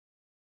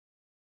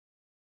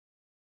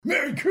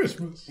Merry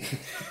Christmas.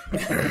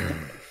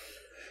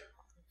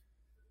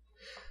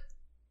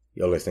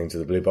 You're listening to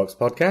the Blue Box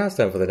Podcast,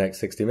 and for the next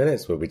 60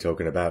 minutes we'll be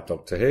talking about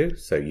Doctor Who,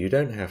 so you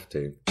don't have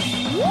to.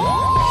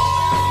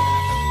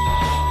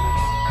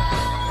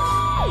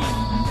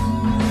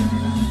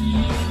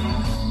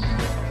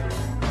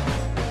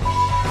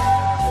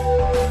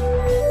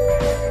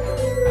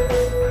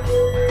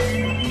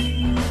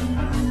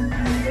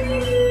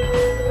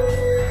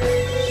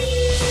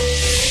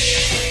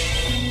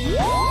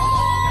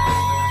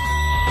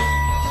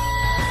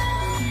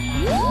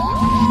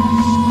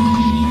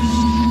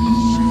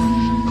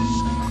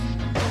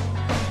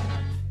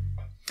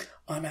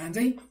 I'm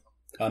Andy.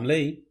 I'm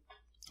Lee.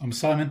 I'm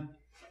Simon.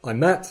 I'm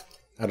Matt.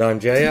 And I'm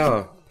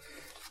JR.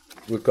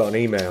 We've got an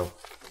email.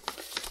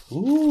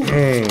 Ooh.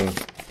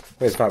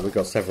 In fact, we've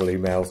got several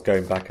emails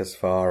going back as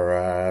far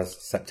as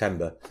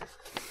September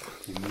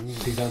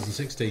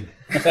 2016.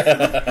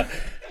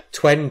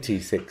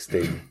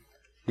 2016.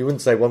 You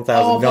wouldn't say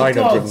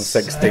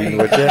 1916,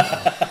 would you?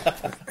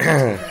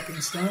 I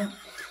can start.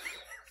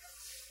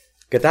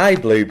 G'day,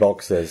 Blue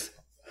Boxers.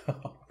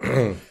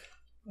 Oh,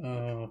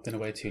 I've been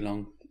away too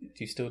long.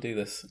 Do you still do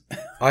this?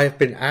 I have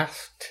been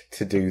asked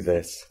to do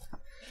this.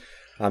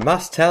 I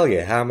must tell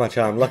you how much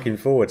I'm looking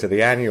forward to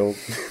the annual...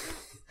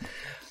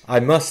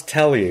 I must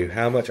tell you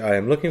how much I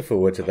am looking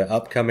forward to the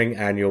upcoming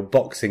annual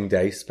Boxing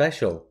Day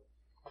special.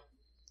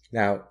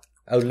 Now,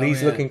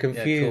 Lee's looking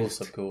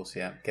confused. Yeah, of course,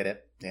 yeah. Get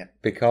it? Yeah.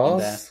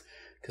 Because?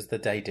 Because the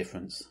day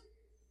difference.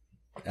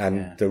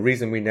 And the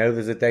reason we know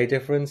there's a day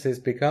difference is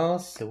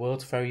because? The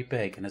world's very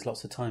big and there's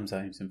lots of time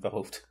zones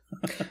involved.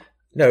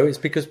 No, it's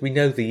because we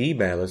know the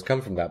email has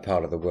come from that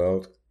part of the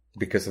world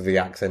because of the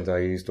accent I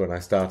used when I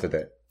started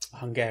it.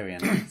 Hungarian.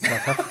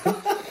 South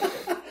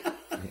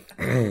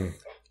African.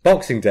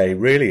 Boxing Day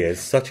really is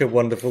such a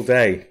wonderful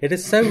day. It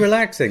is so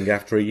relaxing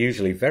after a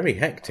usually very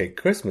hectic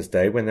Christmas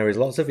day when there is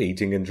lots of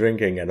eating and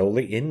drinking and all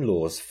the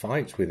in-laws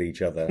fight with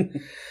each other.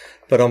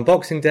 But on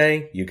Boxing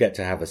Day, you get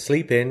to have a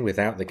sleep in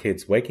without the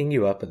kids waking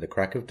you up at the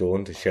crack of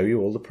dawn to show you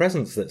all the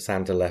presents that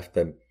Santa left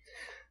them.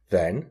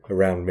 Then,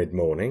 around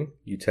mid-morning,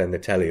 you turn the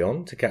telly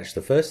on to catch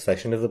the first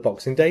session of the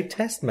Boxing Day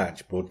Test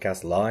match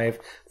broadcast live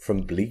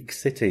from Bleak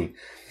City.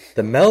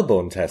 The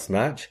Melbourne Test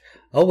match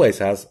always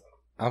has...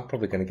 I'm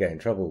probably going to get in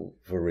trouble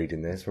for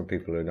reading this from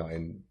people who are not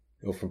in...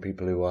 or from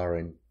people who are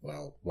in...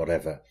 well,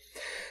 whatever.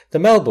 The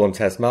Melbourne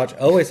Test match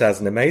always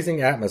has an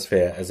amazing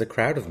atmosphere as a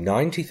crowd of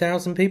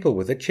 90,000 people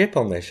with a chip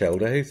on their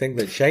shoulder who think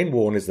that Shane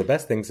Warne is the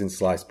best thing since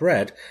sliced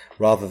bread,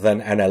 rather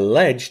than an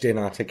alleged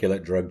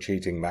inarticulate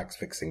drug-cheating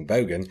max-fixing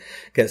bogan,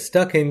 get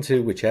stuck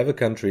into whichever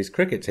country's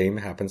cricket team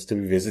happens to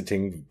be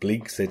visiting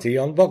Bleak City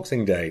on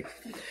Boxing Day.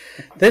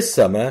 This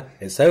summer,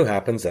 it so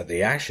happens that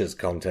the Ashes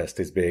contest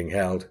is being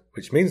held,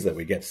 which means that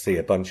we get to see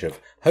a bunch of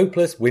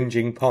hopeless,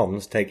 whinging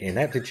Poms take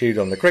ineptitude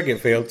on the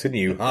cricket field to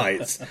new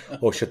heights,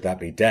 or should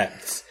that be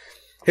depths.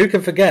 Who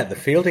can forget the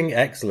fielding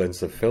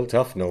excellence of Phil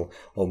Tufnell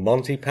or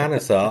Monty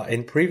Panesar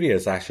in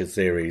previous Ashes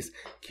series?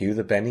 Cue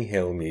the Benny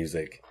Hill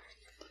music.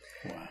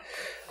 Wow.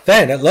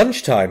 Then, at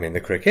lunchtime in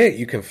the cricket,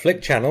 you can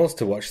flick channels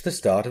to watch the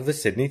start of the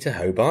Sydney to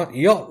Hobart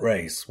yacht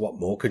race. What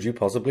more could you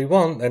possibly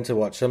want than to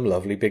watch some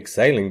lovely big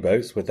sailing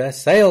boats with their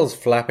sails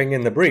flapping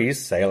in the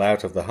breeze sail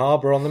out of the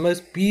harbour on the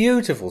most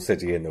beautiful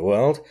city in the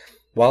world,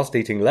 whilst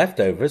eating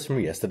leftovers from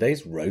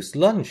yesterday's roast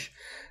lunch?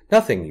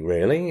 Nothing,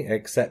 really,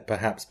 except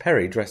perhaps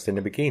Perry dressed in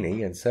a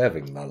bikini and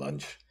serving my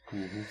lunch.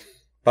 Mm-hmm.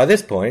 By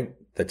this point,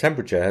 the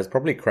temperature has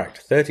probably cracked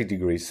 30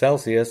 degrees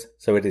Celsius,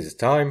 so it is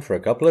time for a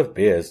couple of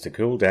beers to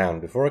cool down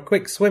before a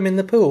quick swim in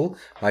the pool,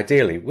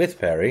 ideally with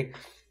Perry,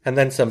 and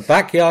then some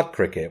backyard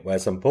cricket where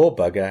some poor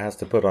bugger has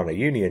to put on a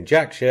Union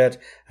Jack shirt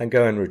and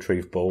go and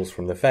retrieve balls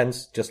from the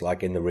fence, just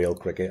like in the real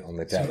cricket on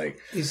the telly.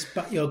 So is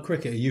backyard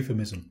cricket a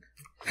euphemism?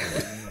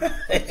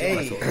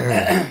 Hey.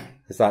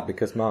 Is that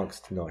because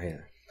Mark's not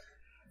here?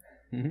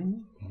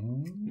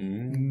 Mm-hmm.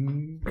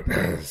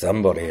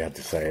 Somebody had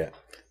to say it.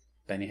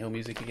 Benny Hill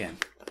music again.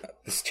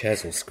 This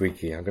chair's all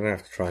squeaky. I'm going to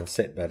have to try and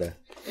sit better.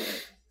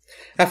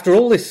 After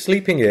all this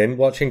sleeping in,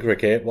 watching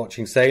cricket,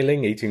 watching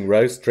sailing, eating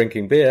roast,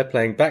 drinking beer,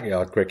 playing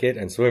backyard cricket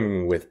and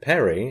swimming with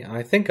Perry,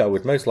 I think I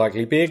would most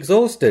likely be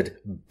exhausted.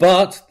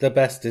 But the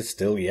best is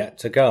still yet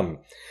to come.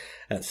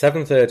 At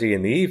 7:30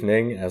 in the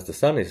evening, as the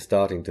sun is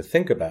starting to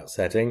think about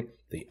setting,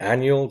 the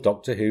annual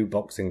Doctor Who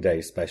Boxing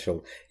Day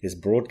special is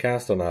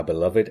broadcast on our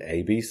beloved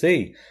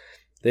ABC.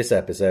 This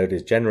episode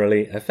is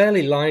generally a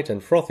fairly light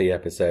and frothy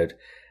episode.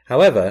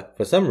 However,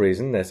 for some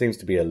reason, there seems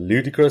to be a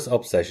ludicrous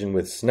obsession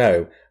with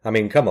snow. I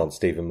mean, come on,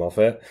 Stephen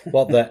Moffat.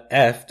 What the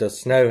F does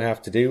snow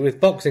have to do with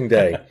Boxing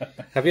Day?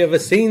 Have you ever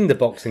seen the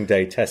Boxing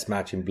Day test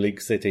match in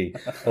Bleak City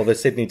or the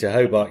Sydney to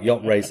Hobart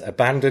yacht race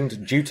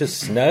abandoned due to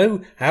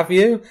snow? Have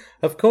you?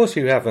 Of course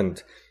you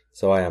haven't.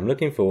 So I am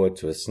looking forward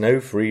to a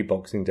snow-free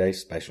Boxing Day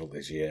special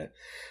this year.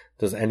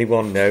 Does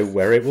anyone know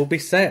where it will be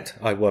set,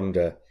 I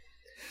wonder?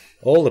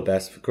 All the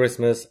best for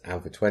Christmas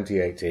and for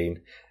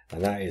 2018.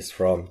 And that is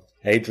from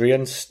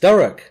Adrian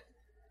Sturrock.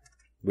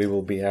 We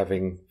will be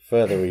having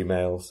further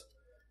emails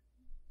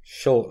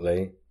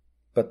shortly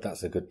But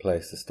that's a good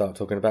place to start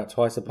talking about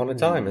Twice Upon a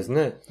Time, isn't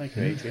it? Thank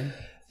you, Adrian.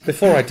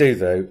 Before I do,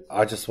 though,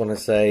 I just want to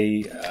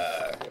say,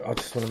 I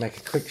just want to make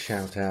a quick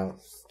shout out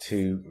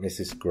to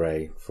Mrs.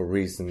 Gray for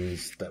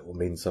reasons that will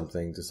mean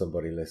something to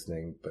somebody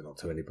listening, but not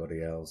to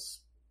anybody else.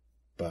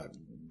 But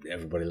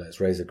everybody, let's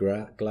raise a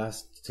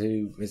glass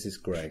to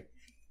Mrs. Gray.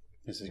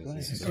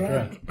 Mrs.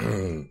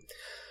 Gray.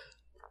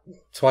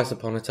 Twice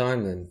Upon a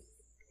Time, then.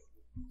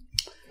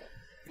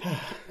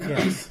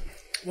 Yes.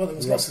 Well, there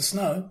was lots of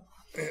snow.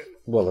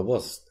 Well, there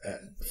was at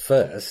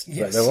first, but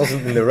Yes. there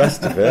wasn't in the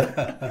rest of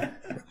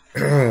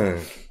it.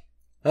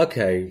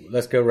 Okay,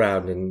 let's go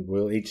round and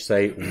we'll each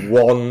say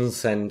one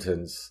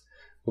sentence.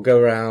 We'll go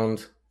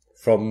around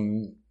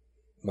from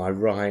my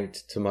right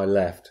to my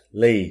left.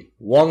 Lee,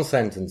 one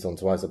sentence on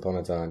Twice Upon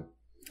a Time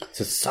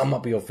to sum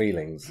up your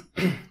feelings.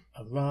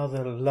 A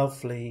rather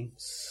lovely,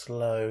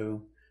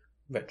 slow,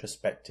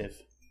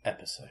 retrospective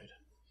episode.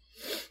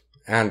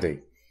 Andy,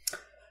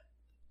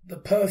 The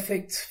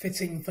perfect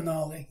fitting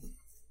finale.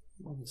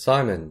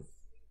 Simon,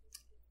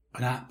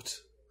 An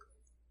apt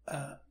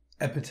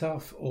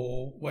epitaph,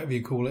 or whatever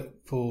you call it,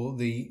 for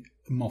the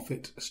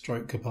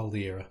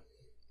Moffat/Capaldi era.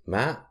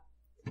 Matt,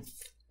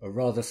 A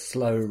rather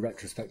slow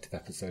retrospective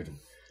episode.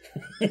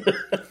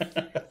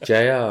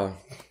 JR.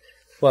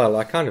 Well,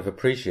 I kind of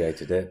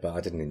appreciated it, but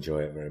I didn't enjoy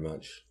it very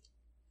much.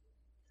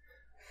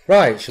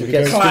 Right, shall we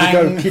get...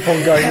 Keep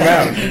on going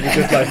round. And we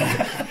just like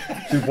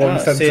do one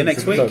sentence. See you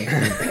next and week.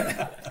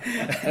 done.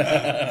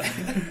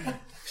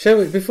 Shall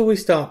we, before we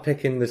start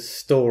picking the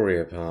story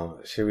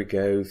apart, shall we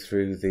go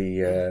through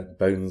the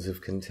bones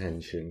of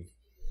contention?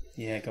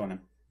 Yeah, go on then.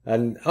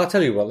 And I'll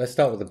tell you what, let's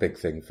start with the big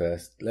thing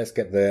first. Let's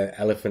get the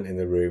elephant in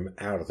the room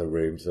out of the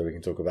room so we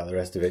can talk about the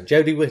rest of it.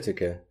 Jodie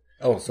Whittaker.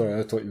 Oh, sorry,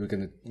 I thought you were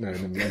going to... No,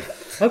 never mind.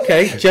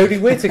 Okay, Jodie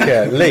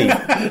Whittaker. Lee.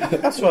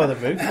 That's rather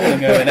rude, calling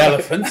her an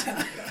elephant.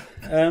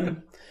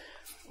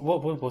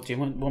 What do you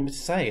want me to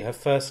say? Her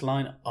first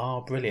line,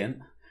 brilliant,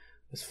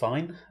 was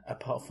fine,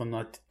 apart from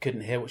I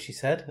couldn't hear what she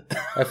said.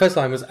 Her first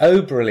line was,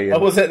 oh, brilliant. Oh,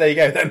 was it? There you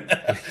go then.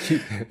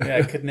 Yeah,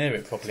 I couldn't hear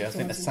it properly. I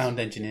think the sound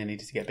engineer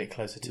needed to get a bit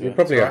closer to You it.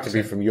 probably have to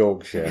be from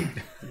Yorkshire.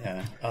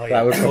 Yeah. Oh,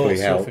 That would of probably course,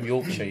 you're help. from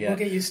Yorkshire, yeah. We'll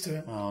get used to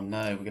it. Oh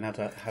no, we're going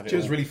to have it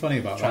What's all really funny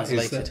about that is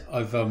translated.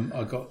 that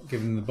I got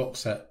given the box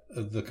set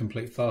of the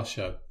Complete Fast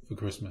Show for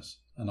Christmas,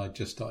 and I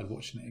just started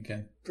watching it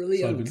again.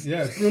 Brilliant. So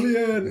yeah,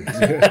 brilliant.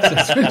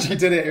 So when she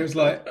did it was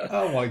like,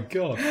 oh my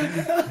god.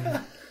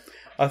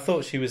 I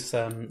thought she was.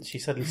 She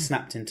suddenly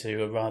snapped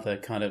into a rather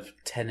kind of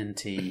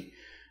tenanty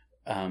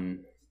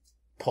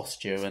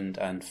posture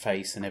and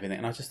face and everything,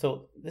 and I just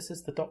thought, this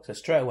is the Doctor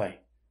straight away.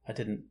 I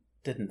didn't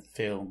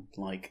feel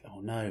like,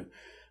 oh no,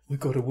 we've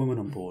got a woman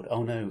on board.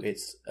 Oh no,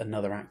 it's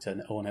another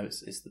actor. Oh no,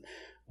 it's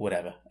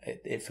whatever.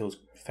 It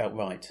felt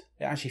right.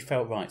 It actually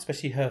felt right,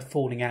 especially her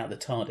falling out of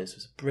the TARDIS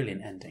was a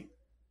brilliant ending.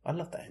 I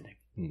love that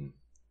ending.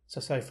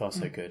 So far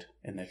so good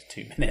in those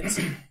 2 minutes.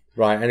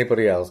 Right,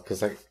 anybody else?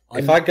 Because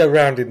if I go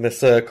round in the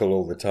circle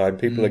all the time,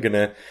 people are going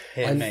to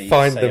Hear me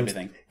find say them.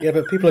 everything. Yeah,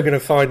 but people are going to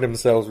find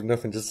themselves with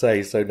nothing to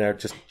say. So now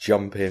just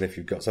jump in if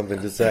you've got something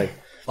to say,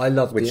 I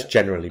love which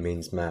generally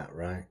means Matt,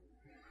 right?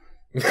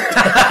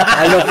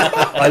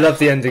 I love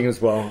the ending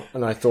as well,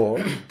 and I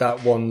thought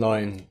that one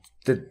line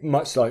did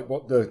much like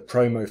what the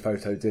promo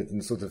photo did,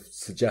 and sort of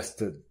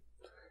suggested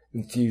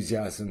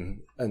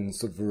enthusiasm and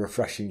sort of a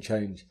refreshing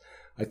change.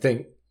 I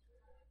think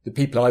the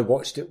people I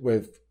watched it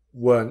with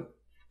weren't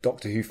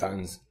Doctor Who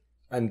fans,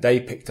 and they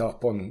picked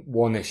up on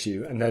one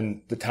issue, and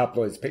then the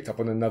tabloids picked up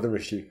on another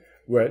issue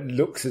where it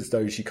looks as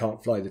though she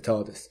can't fly the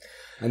TARDIS,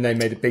 and they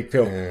made a big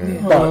film.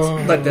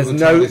 But there's the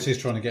no... TARDIS is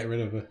trying to get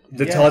rid of her.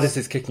 The TARDIS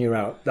is kicking her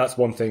out. That's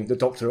one thing. The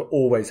Doctor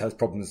always has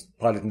problems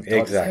piloting the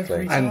TARDIS.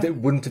 Exactly. And it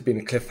wouldn't have been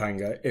a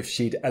cliffhanger if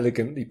she'd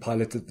elegantly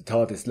piloted the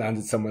TARDIS,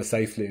 landed somewhere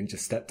safely, and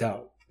just stepped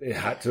out. It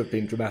had to have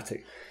been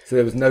dramatic. So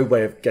there was no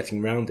way of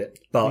getting around it.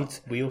 But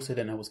We also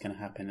don't know what's going to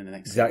happen in the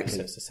next Exactly.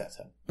 episodes to set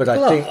up.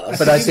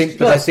 I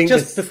think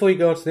just this, before you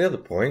go on to the other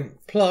point,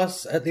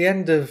 plus at the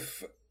end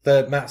of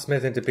the Matt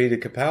Smith into Peter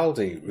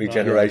Capaldi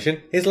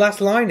regeneration, his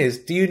last line is,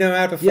 "Do you know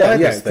how to fly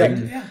this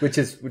exactly. thing?" Which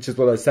is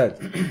what I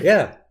said.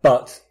 Yeah,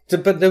 But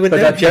but there were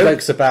But no I-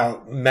 jokes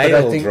about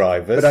male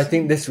drivers. But I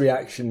think this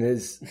reaction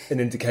is an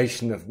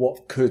indication of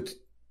what could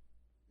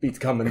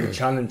become and the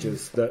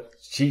challenges that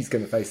she's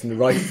going to face and the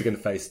writers are going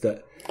to face,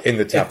 that in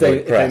the if tabloid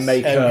they press,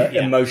 make her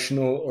yeah.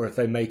 emotional, or if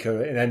they make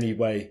her in any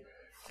way,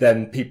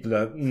 then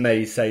people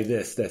may say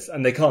this,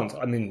 and they can't.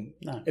 I mean,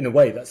 No. in a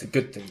way, that's a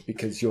good thing,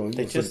 because you're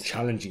sort of just-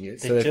 challenging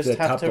it. They So if just the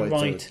have to tabloids are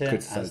write it as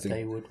criticising,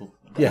 they would,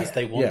 Yeah, as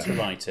they want yeah. to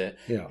write it.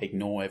 Yeah.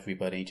 Ignore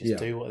everybody. Just Yeah.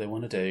 do what they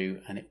want to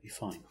do, and it'll be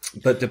fine.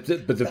 but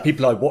the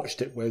people I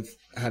watched it with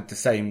had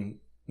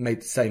made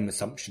the same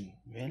assumption.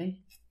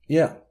 Really?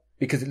 Yeah,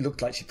 because it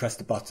looked like she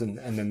pressed a button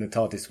and then the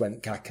TARDIS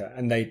went caca,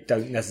 and they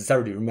don't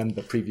necessarily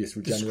remember previous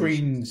The regeneration.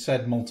 screen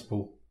said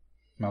multiple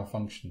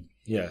malfunction.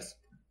 Yes.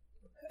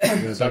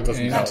 That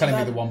doesn't You're help. not telling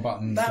me the one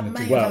button. That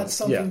may have Well, had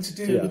something yeah, to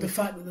do yeah. with the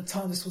fact that the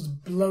TARDIS was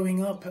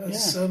blowing up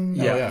as the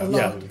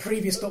yeah.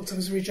 previous Doctor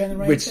was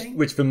regenerating.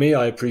 Which for me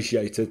I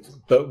appreciated,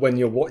 but when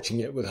you're watching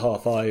it with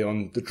half eye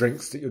on the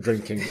drinks that you're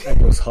drinking and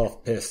you're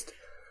half pissed,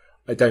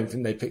 I don't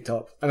think they picked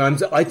up. And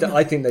I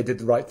think they did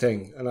the right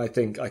thing, and I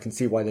think I can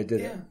see why they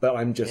did it. But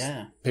I'm just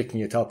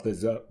picking it up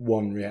as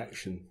one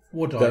reaction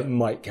that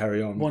might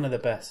carry on. One of the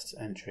best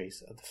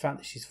entries, the fact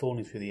that she's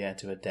falling through the air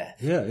to her death.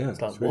 Yeah.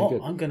 It's like, it's really what?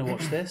 good. I'm going to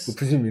watch this. Well,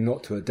 presumably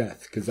not to her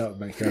death, because that would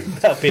make her...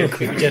 That would be a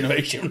quick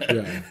generation.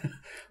 Yeah.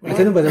 I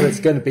don't know whether it's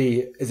going to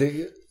be...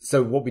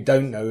 So what we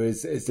don't know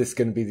is this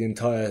going to be the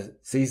entire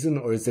season,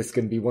 or is this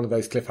going to be one of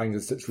those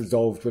cliffhangers that's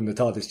resolved when the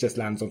TARDIS just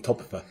lands on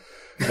top of her?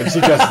 And she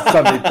just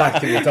suddenly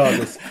back in the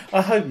TARDIS.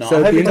 I hope not. So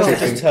I hope it'd it be doesn't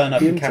interesting. just turn up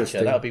Be and catch her.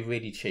 interesting. That would be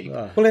really cheap.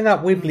 Well, in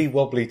that wibbly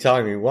wobbly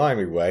timey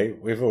wimey way,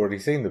 we've already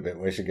seen the bit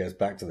where she gets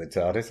back to the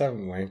TARDIS,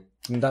 haven't we?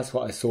 And that's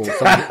what I saw.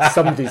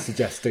 Somebody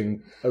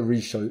suggesting a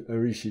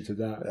reshoot of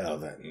that. Oh,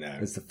 no.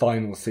 It's the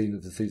final scene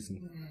of the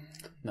season.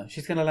 No,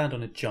 she's going to land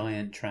on a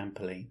giant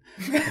trampoline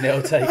and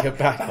it'll take her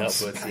back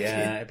upwards.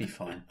 Yeah, it'll be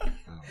fine.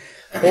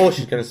 Or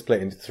she's going to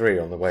split into 3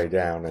 on the way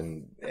down,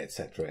 and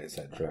etc.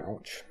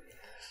 Ouch.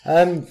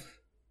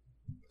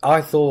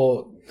 I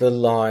thought the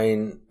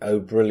line, "Oh,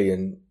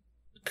 brilliant,"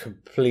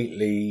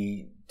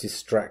 completely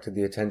distracted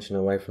the attention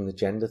away from the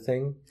gender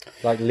thing.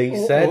 Like Lee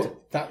said.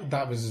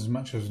 That was as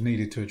much as was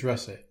needed to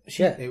address it.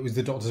 Yeah. It was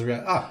the Doctor's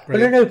reaction. But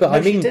Brilliant. but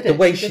I she mean did the it,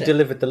 way she she did it.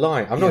 delivered the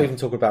line. I'm not even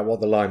talking about what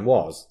the line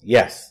was.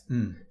 Yes.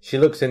 She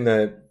looks in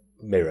the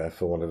mirror,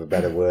 for want of a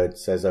better word,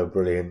 says, "Oh,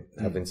 brilliant,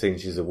 I've been seen,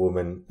 she's a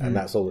woman," and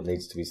that's all that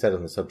needs to be said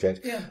on the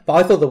subject. Yeah. But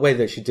I thought the way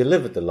that she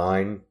delivered the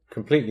line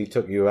completely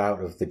took you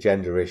out of the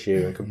gender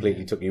issue and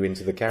completely took you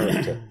into the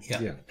character.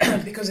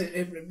 Because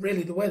it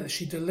really, the way that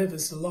she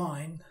delivers the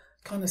line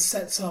kind of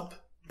sets up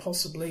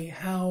possibly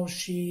how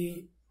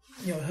she,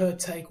 her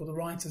take or the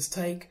writer's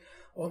take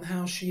on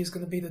how she is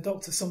going to be the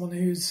Doctor, someone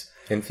who's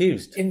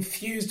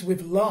infused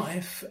with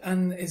life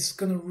and is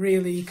going to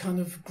really kind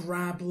of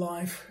grab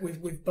life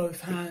with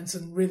both hands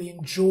and really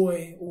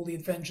enjoy all the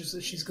adventures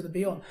that she's going to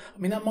be on. I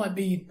mean, that might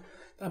be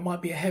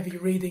a heavy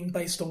reading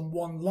based on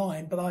one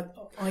line, but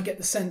I get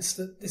the sense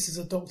that this is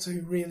a Doctor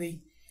who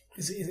really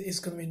is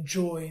going to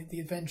enjoy the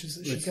adventures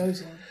that she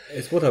goes on.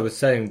 It's what I was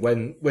saying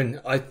when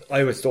I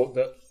always thought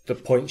that the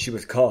point she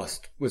was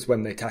cast was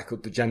when they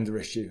tackled the gender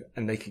issue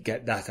and they could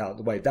get that out of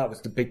the way. That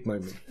was the big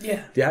moment.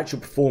 Yeah. The actual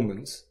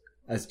performance,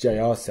 as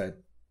JR said,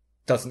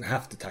 doesn't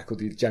have to tackle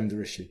the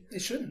gender issue.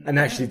 It shouldn't. And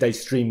actually they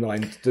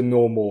streamlined the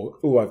normal,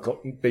 I've got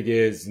big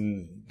ears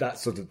and that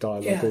sort of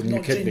dialogue, or new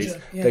not kidneys.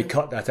 ginger, yeah. They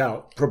cut that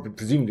out,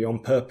 presumably on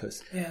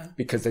purpose. Yeah.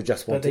 Because they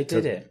just But wanted they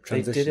did to it.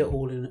 transition. They did it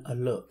all in a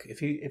look.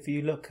 If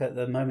you look at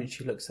the moment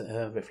she looks at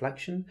her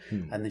reflection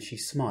and then she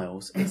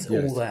smiles, it's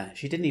all there.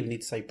 She didn't even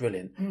need to say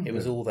brilliant. It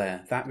was all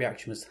there. That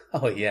reaction was,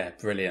 oh yeah,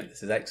 brilliant.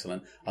 This is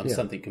excellent. I'm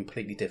something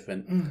completely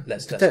different.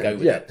 Let's go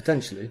with it.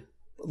 Potentially.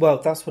 Well,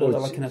 that's what Or I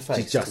like in her face.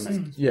 she just,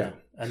 isn't it? yeah.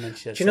 And then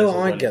she Do you know says,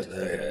 what I "Oh, get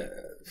brilliant."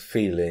 the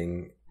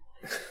feeling?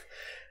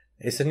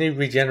 It's a new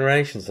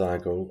regeneration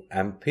cycle,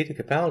 and Peter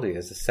Capaldi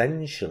has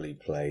essentially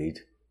played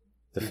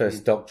the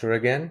first Doctor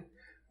again,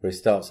 where he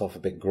starts off a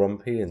bit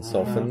grumpy and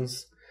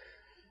softens.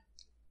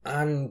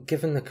 And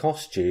given the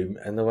costume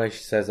and the way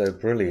she says, "Oh,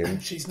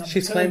 brilliant,"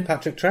 She's playing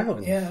Patrick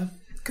Troughton. Yeah,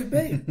 could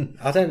be.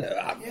 I don't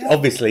know.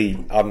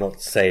 Obviously, I'm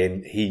not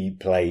saying he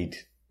played,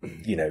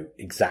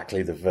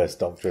 exactly the first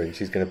Doctor, and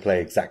she's going to play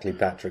exactly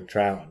Patrick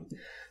Troughton.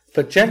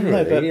 But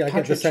generally, No, but I get the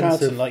Patrick sense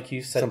Troughton, of like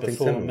you said something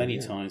before, similar, many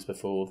times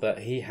before, that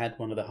he had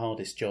one of the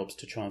hardest jobs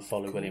to try and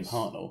follow William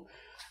Hartnell.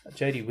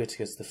 Jodie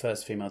Whittaker's the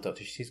first female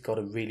Doctor. She's got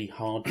a really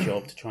hard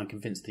job to try and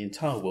convince the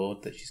entire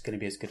world that she's going to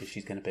be as good as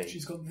she's going to be.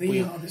 She's got the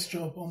hardest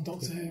job on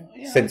Doctor Who.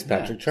 Since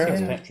Patrick Troughton.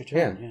 Since Patrick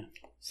Troughton, yeah.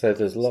 So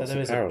there's lots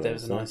of parallels. There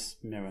was a nice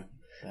mirror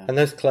there. And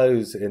those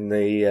clothes in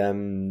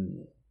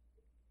the,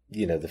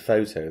 the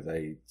photo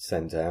they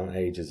sent out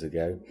ages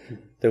ago,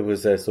 there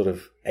was a sort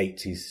of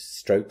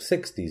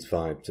 80s/60s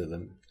vibe to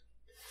them.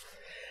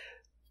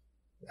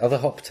 Other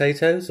hot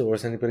potatoes, or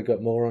has anybody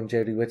got more on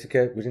Jodie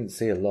Whittaker? We didn't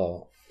see a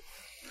lot.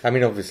 I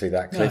mean, obviously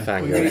that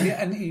cliffhanger.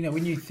 And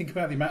when you think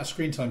about the amount of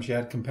screen time she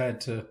had compared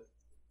to,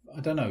 I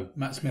don't know,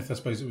 Matt Smith, I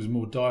suppose it was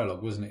more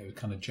dialogue, wasn't it? It was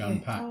kind of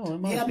jam-packed. Oh, it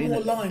might He have had been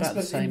more lines, about the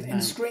but same in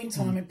amount. screen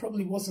time it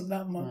probably wasn't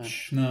that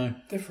much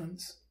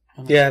difference.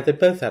 Yeah, they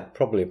both had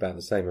probably about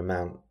the same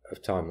amount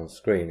of time on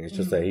screen. It's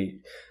just that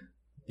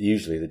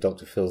usually the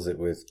Doctor fills it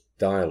with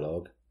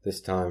dialogue.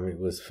 This time it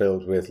was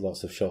filled with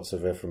lots of shots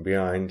of her from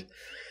behind,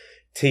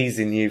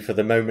 teasing you for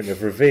the moment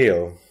of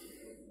reveal.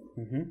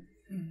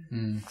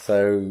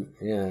 So,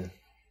 yeah.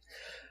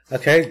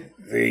 Okay,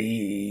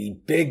 the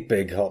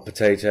big hot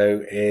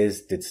potato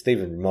is, did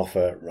Stephen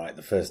Moffat write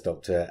the first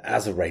Doctor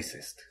as a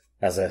racist?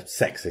 As a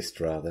sexist,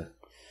 rather?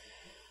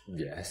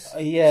 Yes.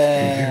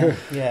 Yeah,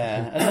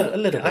 a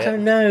little bit. I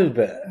don't know,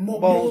 but...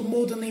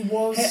 More than he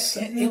was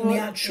in the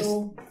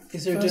actual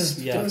Is there first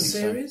I think so.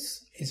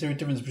 series? Is there a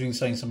difference between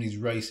saying somebody's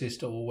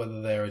racist or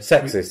whether they're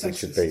Sexist, it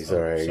should be,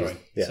 sorry.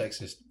 Yeah.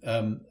 Sexist.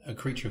 A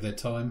creature of their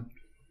time?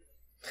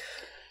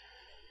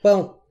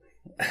 Well,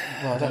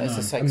 it's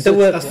the same.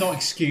 That's not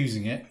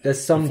excusing it.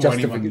 There's some before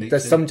anyone leaks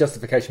there's it. some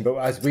justification, but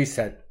as we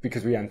said,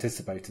 because we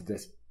anticipated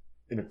this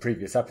in a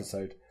previous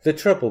episode, the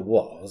trouble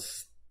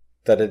was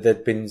that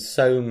there'd been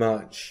so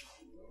much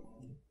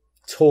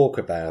talk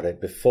about it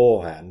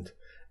beforehand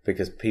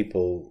because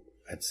people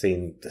had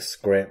seen the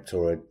script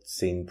or had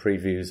seen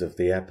previews of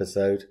the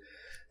episode,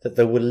 that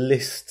there were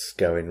lists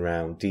going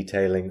round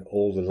detailing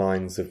all the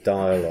lines of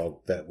dialogue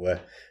that were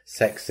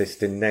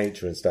sexist in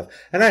nature and stuff.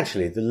 And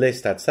actually, the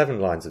list had 7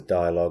 lines of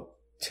dialogue,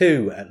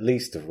 2 at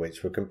least of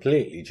which were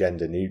completely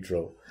gender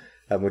neutral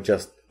and were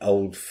just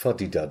old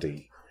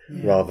fuddy-duddy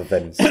rather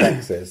than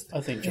sexist.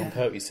 I think John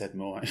Pertwee said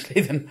more,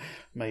 actually, than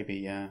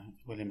maybe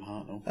William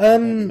Hartnell. I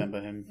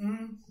remember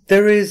him.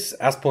 There is,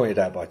 as pointed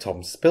out by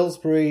Tom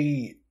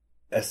Spilsbury,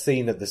 a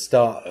scene at the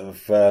start of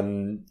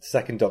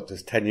Second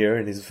Doctor's tenure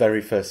in his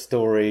very first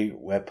story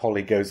where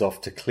Polly goes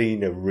off to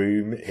clean a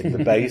room in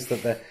the base.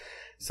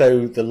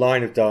 So the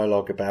line of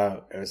dialogue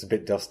about, it's a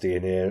bit dusty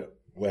in here,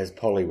 where's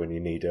Polly when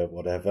you need her,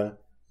 whatever.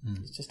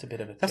 It's just a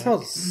bit of a... That's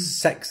not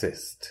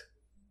sexist.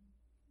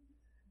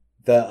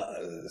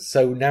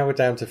 So now we're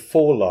down to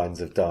 4 lines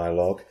of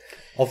dialogue,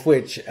 of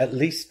which at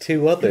least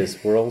 2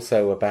 others were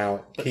also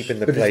about keeping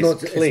the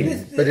place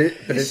clean. But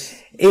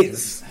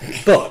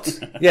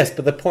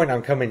the point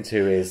I'm coming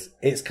to is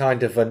it's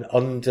kind of an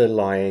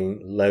underlying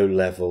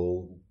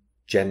low-level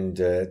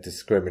gender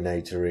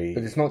discriminatory.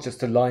 But it's not just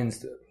the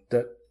lines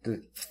that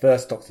the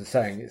first Doctor's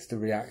saying; it's the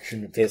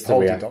reaction of the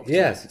Capaldi Doctor.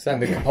 Yes,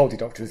 exactly. And the Capaldi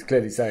Doctor is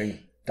clearly saying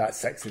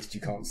that's sexist.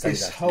 You can't say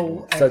This that.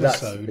 whole So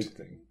that's the episode- big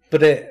thing.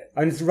 But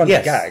And it's a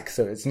running gag,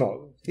 so it's not.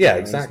 Yeah,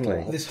 it's exactly.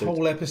 not This hosted.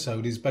 whole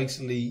episode is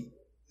basically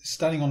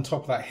standing on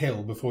top of that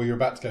hill before you're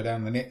about to go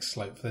down the next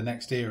slope for the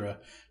next era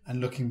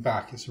and looking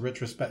back. It's a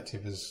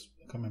retrospective, as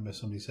I can't remember,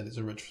 somebody said it's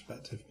a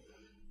retrospective.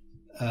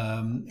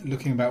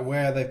 Looking about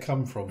where they've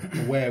come from,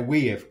 or where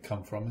we have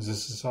come from as a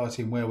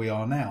society and where we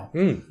are now.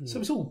 So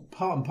it's all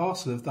part and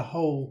parcel of the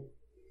whole...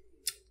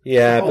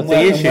 Yeah, but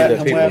the issue that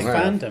people where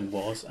have... fandom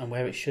was and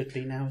where it should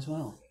be now as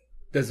well.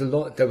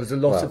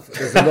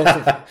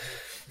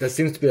 There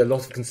seems to be a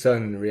lot of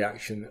concern and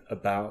reaction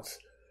about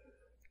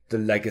the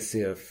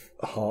legacy of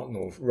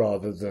Hartnell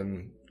rather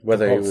than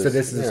Whether he Capaldi. was- So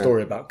this is a yeah.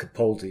 story about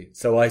Capaldi.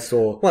 So I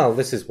saw Well,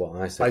 this is what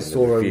I said. I in the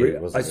saw review, I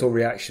wasn't saw it?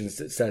 reactions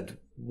that said,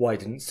 why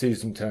didn't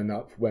Susan turn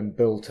up when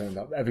Bill turned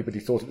up? Everybody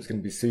thought it was going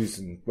to be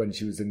Susan when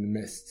she was in the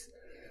mist,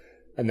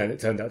 and then it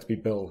turned out to be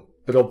Bill.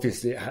 But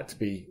obviously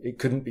it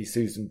couldn't be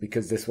Susan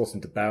because this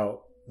wasn't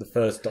about the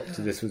first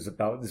Doctor. This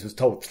was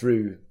told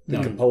through the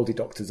Capaldi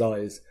Doctor's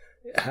eyes.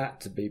 It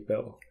had to be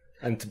Bill.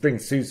 And to bring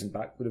Susan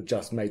back would have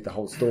just made the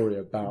whole story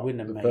about It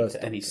wouldn't have the made first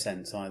any Doctor.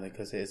 sense either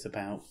because it is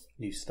about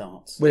new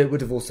starts. Well, it would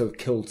have also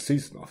killed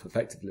Susan off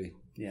effectively.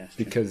 Yeah,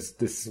 Because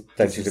this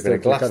Then this she'd is have been a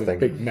the glass kind of thing.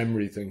 big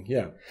memory thing.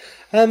 Yeah.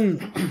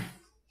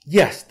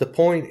 Yes, the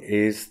point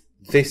is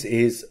this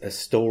is a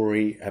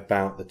story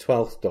about the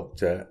 12th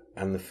Doctor,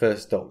 and the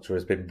First Doctor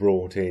has been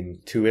brought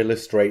in to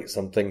illustrate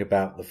something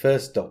about the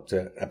First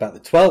Doctor, about the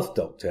 12th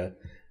Doctor,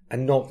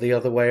 and not the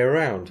other way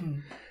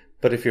around.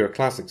 But if you're a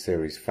classic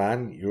series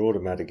fan, your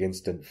automatic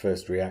instant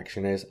first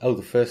reaction is, oh,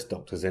 the First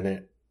Doctor's in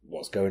it,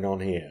 what's going on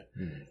here?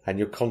 And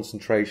your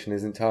concentration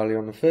is entirely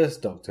on the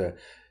First Doctor.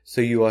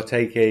 So you are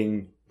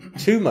taking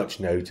too much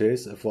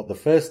notice of what the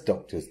First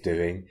Doctor's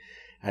doing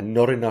and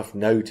not enough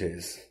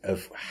notice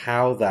of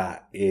how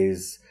that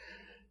is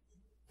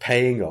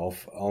paying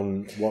off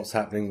on what's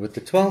happening with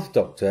the 12th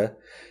Doctor,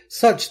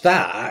 such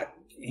that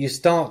you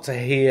start to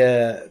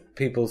hear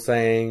people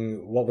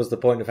saying, what was the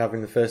point of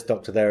having the First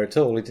Doctor there at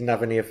all? He didn't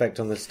have any effect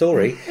on the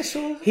story.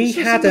 He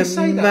had a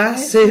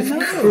massive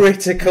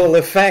critical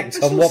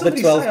effect on what the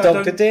 12th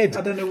Doctor did.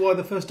 I don't know why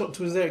the First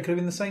Doctor was there. It could have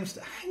been the same...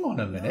 Hang on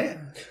a minute.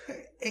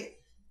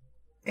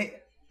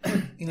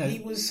 You know, he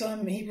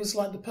was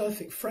like the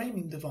perfect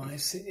framing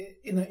device.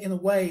 In a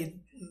way,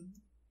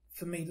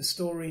 for me, the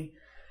story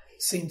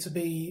seemed to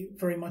be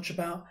very much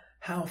about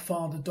how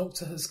far the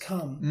Doctor has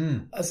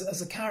come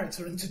as a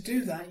character, and to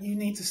do that, you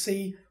need to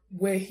see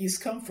where he's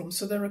come from.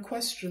 So there are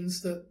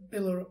questions that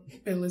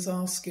Bill is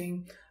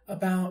asking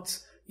about,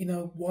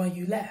 why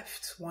you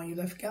left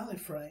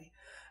Gallifrey.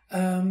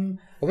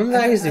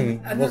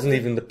 Wasn't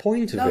even the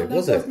point of it,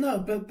 was it? No,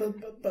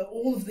 but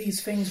all of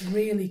these things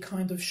really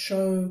kind of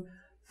show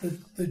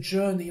the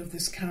journey of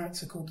this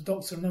character called the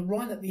Doctor. And then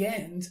right at the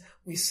end,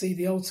 we see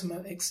the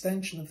ultimate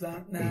extension of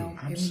that now,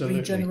 him Absolutely.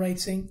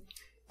 regenerating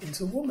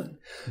into a woman.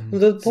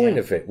 Well, the point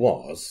of it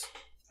was,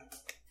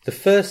 the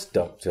First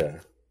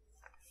Doctor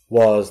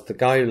was the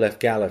guy who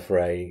left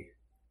Gallifrey,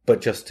 but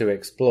just to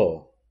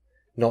explore,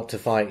 not to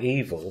fight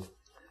evil.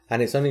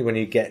 And it's only when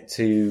you get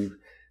to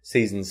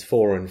seasons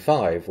 4 and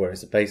 5, where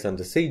it's a base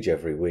under siege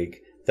every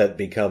week, that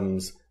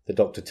becomes the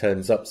Doctor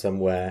turns up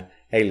somewhere,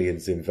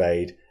 aliens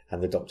invade,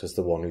 and the Doctor's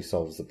the one who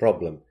solves the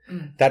problem.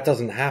 That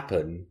doesn't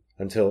happen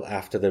until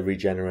after the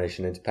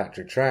regeneration into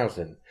Patrick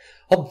Troughton.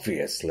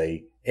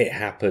 Obviously, it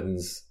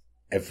happens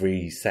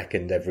every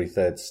second, every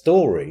third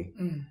story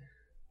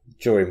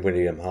during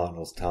William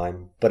Hartnell's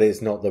time, but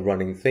it's not the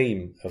running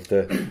theme of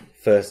the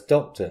First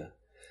Doctor.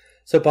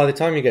 So by the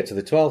time you get to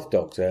the 12th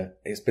Doctor,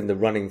 it's been the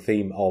running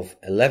theme of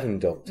 11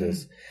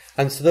 Doctors.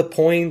 And so the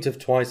point of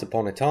Twice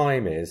Upon a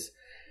Time is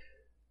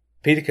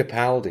Peter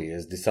Capaldi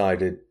has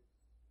decided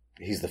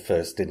he's the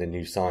first in a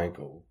new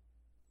cycle.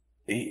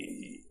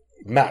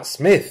 Matt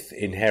Smith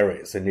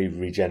inherits a new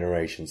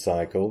regeneration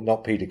cycle,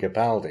 not Peter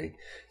Capaldi.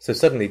 So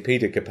suddenly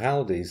Peter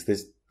Capaldi's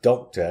this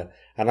Doctor,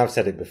 and I've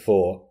said it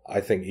before,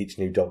 I think each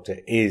new Doctor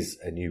is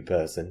a new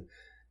person,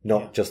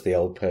 not just the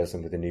old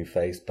person with a new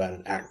face, but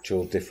an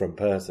actual different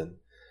person.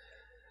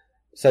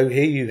 So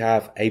here you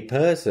have a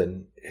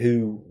person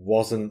who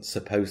wasn't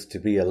supposed to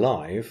be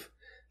alive,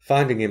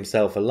 finding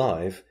himself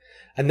alive,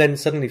 and then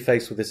suddenly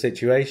faced with a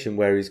situation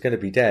where he's going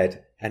to be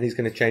dead and he's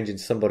going to change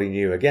into somebody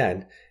new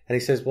again. And he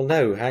says, well,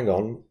 no, hang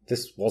on,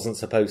 this wasn't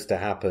supposed to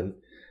happen.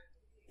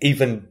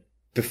 Even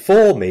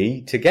before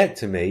me, to get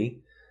to me,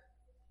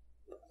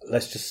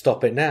 let's just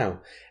stop it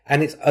now.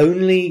 And it's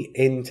only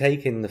in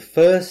taking the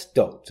first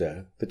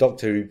Doctor, the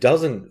Doctor who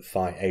doesn't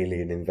fight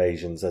alien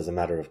invasions as a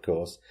matter of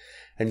course,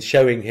 and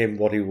showing him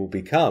what he will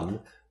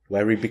become,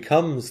 where he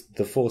becomes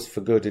the force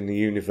for good in the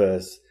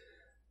universe,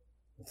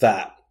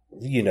 that,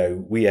 you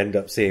know, we end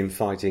up seeing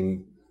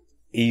fighting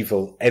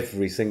evil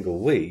every single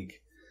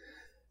week,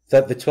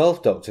 that the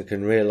 12th Doctor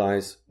can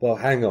realise, well,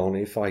 hang on,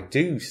 if I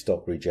do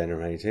stop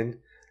regenerating,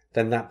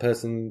 then that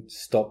person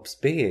stops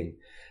being.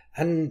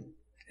 And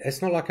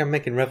it's not like I'm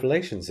making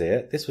revelations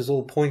here. This was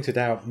all pointed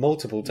out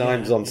multiple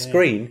times on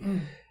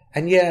screen.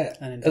 And yet,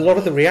 a lot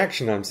of the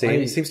reaction I'm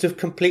seeing seems to have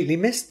completely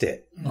missed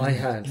it.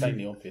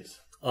 Plainly obvious.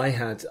 I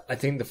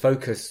think the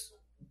focus,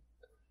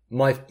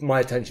 my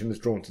attention was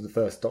drawn to the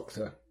first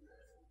Doctor,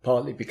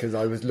 partly because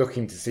I was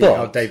looking to see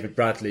how David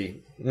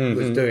Bradley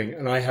was doing,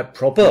 and I had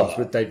problems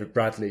with David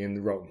Bradley in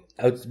the role.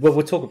 Well,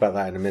 we'll talk about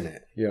that in a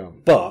minute. Yeah.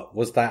 But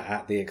was that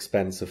at the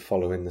expense of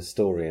following the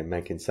story and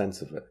making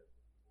sense of it?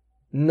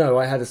 No,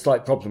 I had a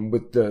slight problem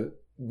with the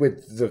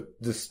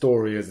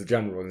story as a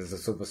general, as a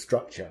sort of a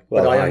structure.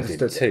 Well, but I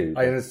did too.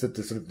 I understood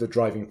the sort of the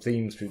driving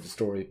themes through the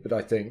story, but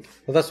I think...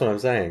 Well, that's what I'm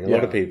saying. A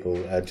lot of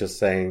people are just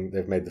saying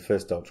they've made the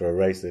first Doctor a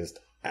racist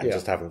and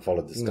just haven't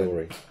followed the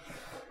story. No.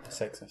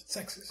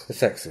 Sexist. A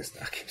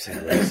sexist. I keep saying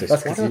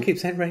racist. Why do I keep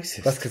saying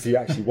racist? That's because he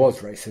actually was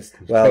racist.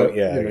 Well, but,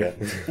 yeah.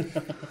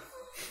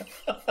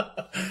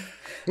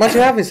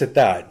 Imagine having said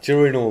that,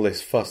 during all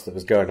this fuss that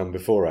was going on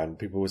beforehand,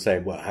 people were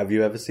saying, well, have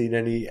you ever seen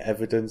any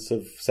evidence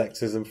of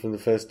sexism from the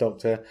first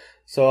Doctor?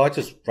 So I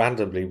just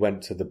randomly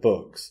went to the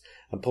books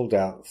and pulled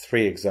out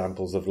 3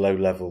 examples of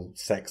low-level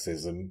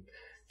sexism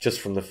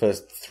just from the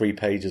first 3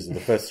 pages of the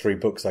first 3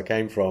 books I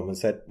came from and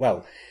said,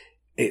 well,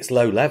 it's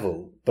low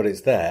level, but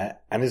it's there,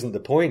 and isn't the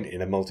point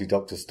in a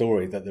multi-Doctor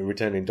story that the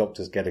returning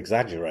Doctors get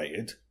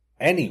exaggerated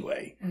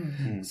anyway?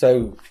 Mm-hmm.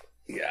 So,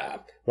 yeah.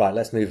 Right,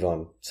 let's move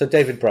on. So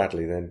David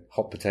Bradley then,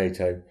 hot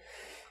potato.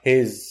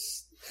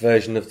 His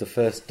version of the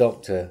first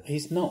Doctor.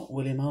 He's not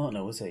William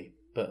Hartnell, was he?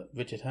 But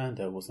Richard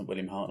Handel wasn't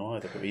William Hartnell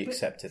either, but we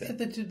accepted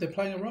it. They're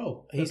playing a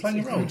role. He's playing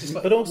a role. Just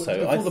like, but also,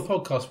 before the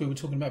podcast, we were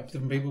talking about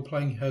different people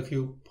playing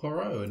Hercule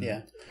Poirot.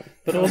 And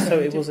but also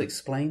it was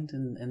explained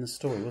in the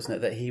story, wasn't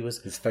it, that he was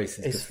his face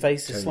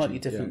is slightly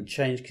different,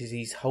 changed because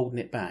he's holding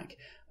it back.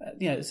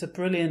 It's a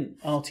brilliant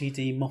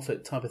RTD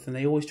Moffat type of thing.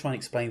 They always try and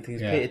explain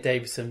things. Peter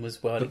Davison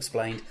was well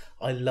explained.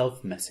 I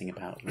love messing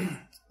about with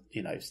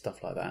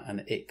stuff like that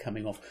and it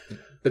coming off.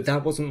 But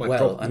that wasn't my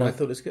problem. And I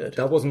thought it was good.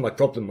 That wasn't my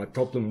problem. My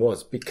problem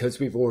was because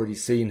we've already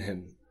seen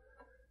him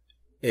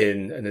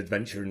in An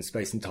Adventure in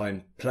Space and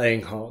Time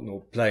playing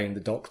Hartnell, playing the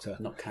Doctor.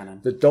 Not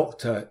canon. The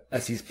Doctor,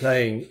 as he's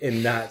playing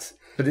in that,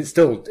 but it's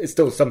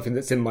still something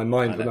that's in my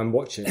mind when I'm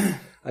watching.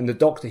 And the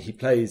Doctor he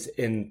plays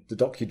in the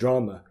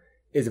docudrama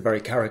is a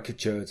very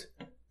caricatured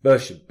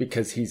version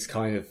because he's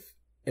kind of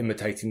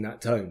imitating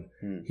that tone.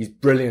 He's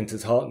brilliant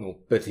as Hartnell,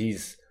 but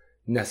he's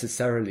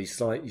necessarily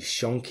slightly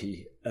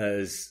shonky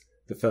as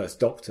the first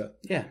Doctor.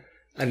 Yeah.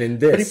 And in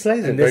this... But he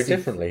plays it very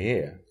differently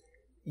here.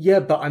 Yeah,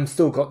 but I'm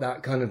still got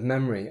that kind of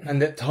memory.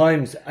 And at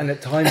times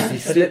he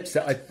slips.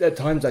 At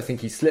times I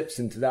think he slips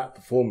into that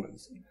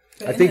performance.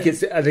 I think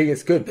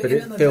it's good, but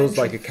it feels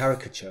like a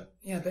caricature.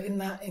 Yeah, but in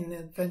the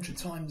Adventure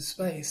Time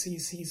space,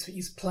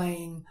 he's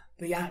playing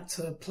the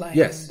actor playing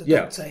the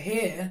Doctor.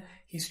 Here,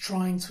 he's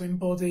trying to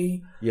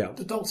embody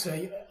the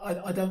Doctor.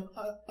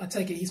 I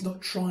take it he's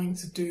not trying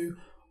to do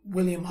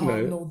William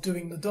Hartnell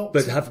doing the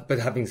Doctor. But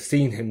having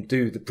seen him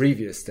do the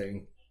previous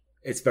thing,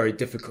 it's very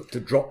difficult to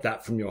drop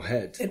that from your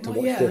head to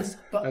watch this.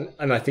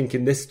 And I think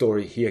in this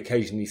story, he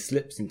occasionally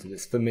slips into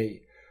this. For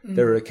me,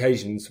 there are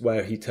occasions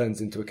where he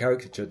turns into a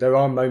caricature. There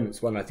are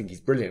moments when I think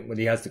he's brilliant, when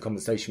he has the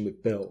conversation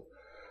with Bill,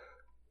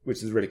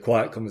 which is a really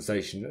quiet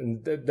conversation.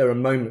 And there are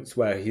moments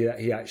where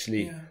he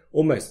actually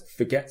almost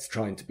forgets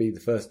trying to be the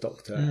first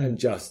Doctor and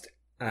just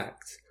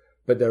acts.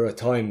 But there are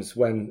times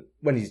when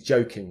he's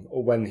joking,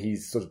 or when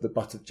he's sort of the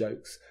butt of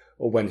jokes,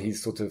 or when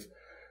he's sort of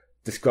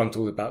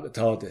disgruntled about the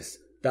TARDIS.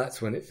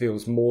 That's when it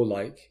feels more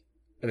like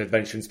An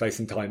Adventure in Space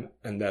and Time,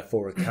 and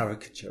therefore a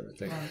caricature, I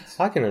think.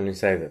 I can only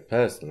say that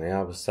personally,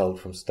 I was sold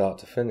from start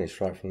to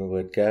finish, right from the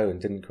word go, and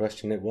didn't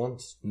question it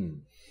once.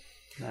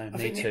 No, I me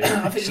think, too.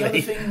 I think the other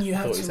actually. thing you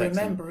have Thought it to was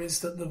remember is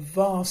that the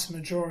vast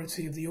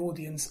majority of the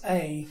audience,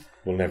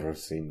 We'll never have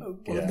seen.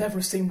 will have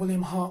never seen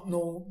William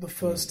Hartnell the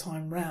first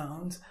time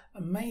round,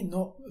 and may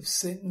not have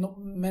seen. Not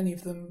many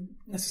of them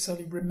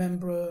necessarily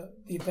remember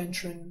the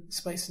adventure in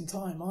space and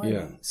time either.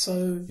 Yeah.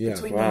 So Yeah.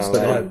 between Wow. those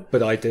two,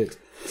 But I did.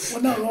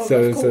 well, no,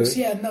 So- of course, so-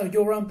 yeah, no.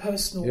 Your own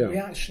personal Yeah.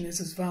 reaction is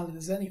as valid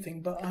as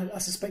anything, but I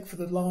suspect for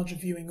the larger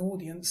viewing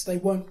audience, they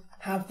won't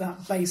have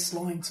that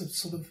baseline to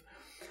sort of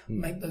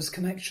make those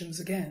connections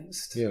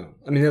against. Yeah,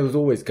 I mean, there was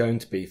always going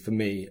to be, for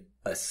me,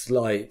 a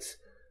slight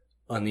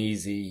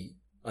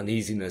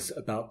uneasiness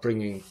about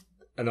bringing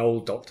an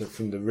old Doctor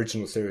from the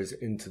original series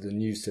into the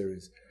new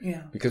series,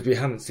 Yeah, because we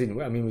haven't seen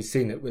it. I mean, we've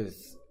seen it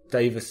with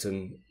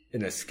Davison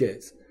in a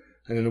skit,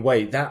 and in a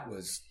way that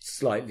was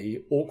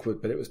slightly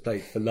awkward, but it was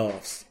played for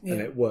laughs, and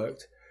Yeah. it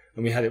worked.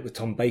 And we had it with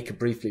Tom Baker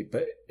briefly,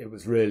 but it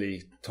was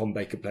really Tom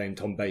Baker playing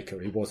Tom Baker.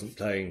 He wasn't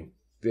playing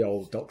the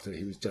old Doctor;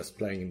 he was just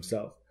playing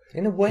himself.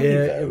 In a way,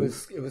 Here, though,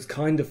 it was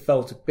kind of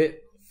felt a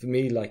bit for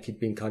me like he'd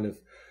been kind of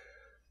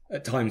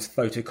at times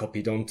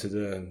photocopied onto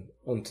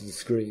the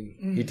screen.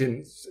 He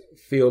didn't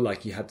feel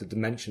like he had the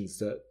dimensions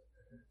that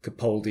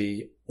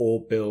Capaldi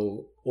or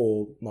Bill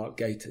or Mark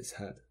Gatiss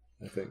had,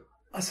 I think.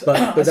 But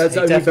that's He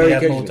only definitely very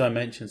had more occasionally.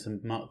 dimensions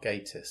than Mark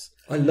Gatiss.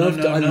 I loved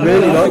it. I no,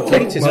 really no, liked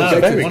Gatiss it. was Mark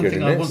very Gatiss. One good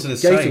thing in I this. wanted to Gatiss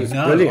say, was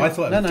no, brilliant. I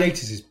thought it No, was no.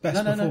 Gatiss'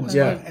 best performance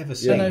no, I've ever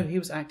seen. Yeah. No, he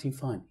was acting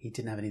fine. He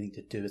didn't have anything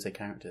to do as a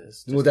character.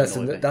 It's Well, just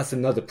annoyed me. that's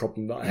another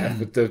problem that I have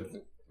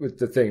with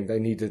the thing. They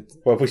needed.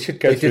 Well, we should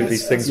go They through did-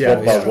 these things yeah,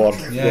 one by yeah.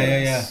 one.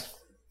 Yeah.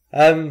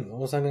 What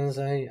was I going to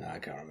say? I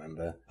can't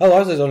remember. Oh, I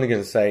was only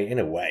going to say, in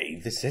a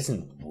way, this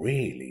isn't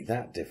really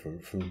that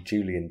different from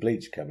Julian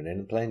Bleach coming in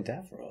and playing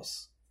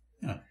Davros.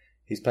 Yeah.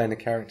 He's playing a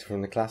character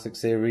from the classic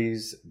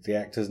series. The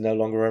actor's no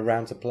longer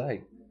around to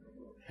play.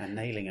 And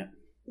nailing it.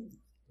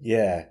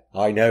 Yeah,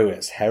 I know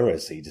it's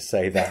heresy to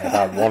say that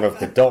about one of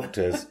the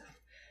Doctors,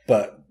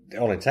 but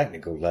on a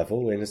technical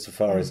level,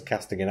 insofar as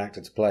casting an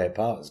actor to play a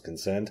part is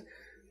concerned,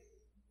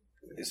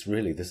 it's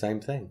really the same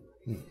thing.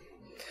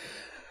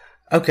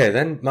 Okay,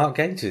 then Mark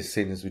Gatiss,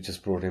 seeing as we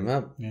just brought him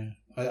up. Yeah,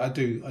 I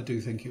do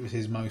think it was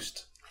his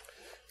most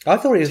I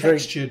thought he was very...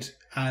 textured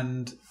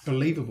and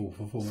believable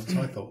performance.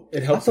 I thought.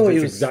 It helps I thought if he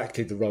it's was-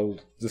 exactly the role,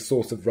 the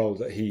sort of role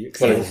that he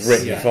Well, it accepts. was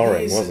written Yeah. for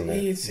him, wasn't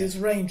it? His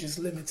range is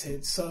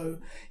limited, so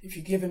if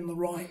you give him the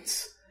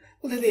right...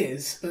 Well, it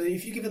is, but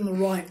if you give him the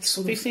right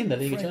sort Have you of... seen The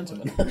League of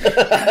framework-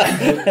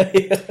 Gentlemen?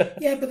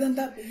 Yeah, but then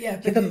that...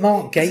 Yeah, But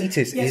Mark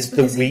Gatiss yes, is but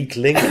the is he- weak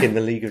link in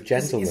the League of Is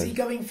Gentlemen. he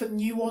going for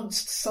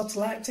nuanced,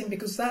 subtle acting?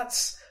 Because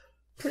that's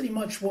pretty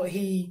much what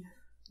he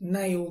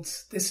nailed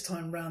this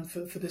time round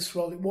for this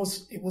role. It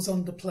was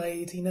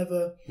underplayed. He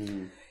never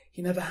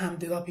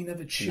hammed it up. He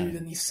never chewed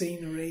any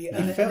scenery.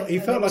 He felt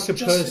it like was a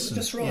just, person.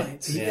 just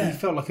right. He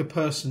felt like a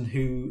person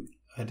who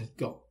had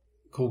got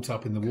caught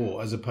up in the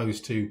war, as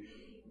opposed to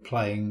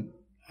playing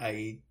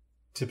a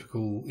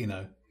typical,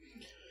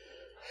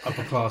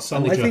 upper class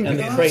soldier. I think And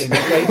the the great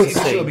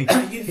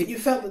scene. You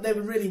felt that there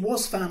really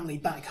was family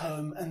back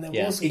home, and there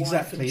was a wife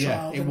Exactly, and yeah.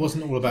 child. It and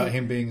wasn't all about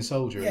him being a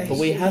soldier. Yeah, But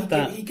we had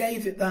that- He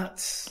gave it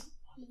that.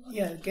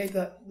 Yeah, gave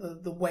that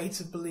the weight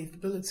of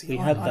believability. We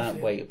I had that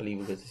feel. weight of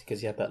believability because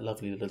he had that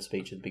lovely little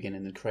speech at the beginning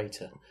of the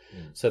crater.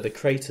 So the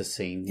crater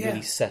scene Yeah.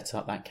 really set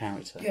up that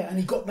character. Yeah, and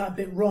he got that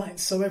bit right,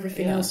 so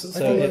everything Yeah, else that so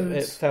followed.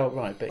 it felt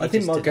right. But I he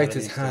think just Mark didn't have Gatiss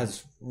anything to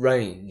has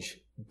range,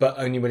 but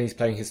only when he's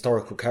playing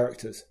historical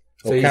characters.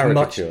 Or he's much,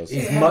 caricatures.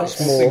 he's Yeah,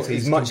 much I more, think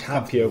he's he's much still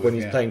happier when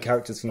he's comfortable, playing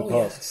characters from the Oh,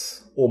 past. yes.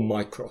 Or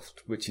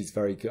Mycroft, which is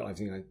very good. I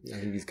think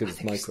he's good I as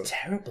think he's Mycroft.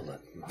 terrible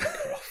at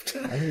Mycroft.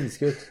 I think he's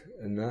good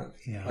in that.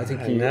 Yeah, I think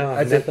I he, know,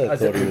 I've as it never thought he was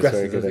very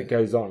progresses, good as at it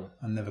goes on,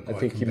 I'm never I quite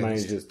think he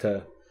convinced. manages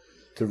to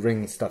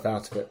wring stuff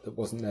out of it that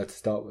wasn't there to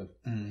start with.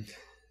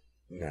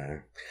 No.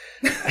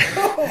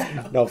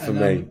 Not for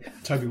me.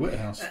 Toby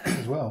Whithouse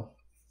as well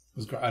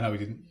was great. I know he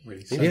didn't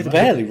really say He's much.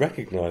 barely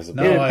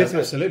recognisable. No, A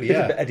absolutely, bit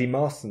yeah. of Eddie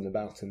Marson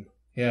about him.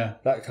 Yeah.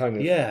 That kind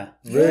of Yeah.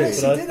 really.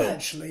 Yes, what he I did thought.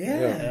 actually.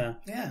 Yeah.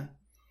 Yeah.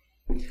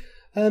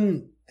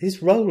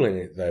 His role in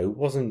it, though,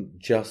 wasn't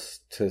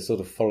just to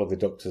sort of follow the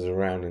Doctors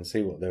around and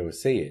see what they were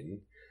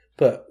seeing,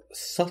 but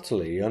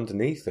subtly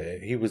underneath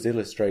it, he was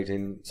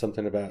illustrating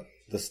something about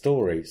the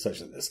story, such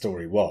that the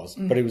story was,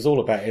 but it was all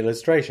about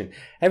illustration.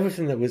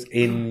 Everything that was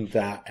in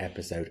that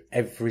episode,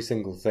 every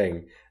single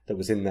thing that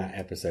was in that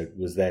episode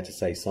was there to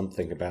say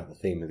something about the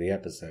theme of the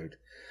episode.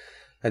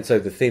 And so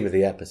the theme of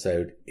the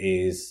episode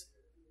is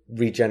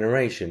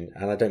regeneration,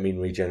 and I don't mean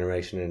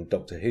regeneration in a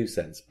Doctor Who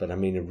sense, but I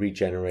mean a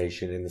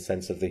regeneration in the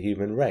sense of the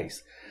human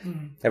race.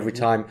 Every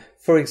time,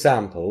 for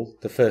example,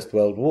 the First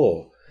World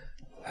War,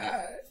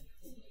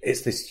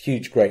 it's this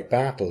huge great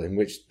battle in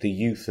which the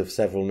youth of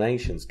several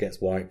nations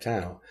gets wiped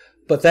out.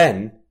 But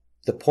then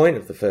the point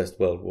of the First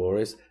World War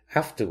is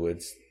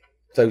afterwards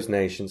those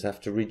nations have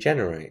to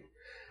regenerate.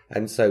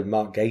 And so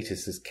Mark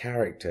Gatiss's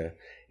character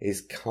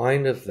is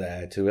kind of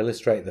there to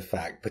illustrate the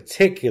fact,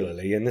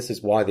 particularly, and this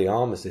is why the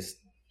Armistice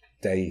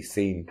Day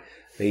scene,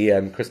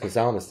 the Christmas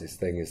Armistice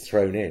thing is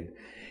thrown in,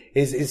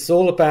 is it's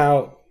all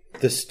about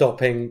the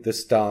stopping, the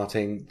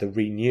starting, the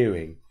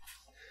renewing.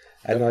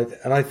 And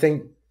I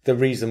think the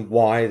reason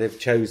why they've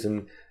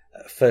chosen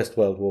First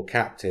World War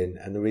captain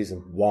and the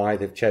reason why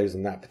they've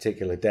chosen that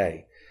particular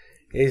day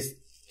is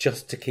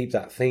just to keep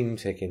that theme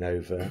ticking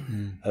over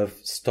of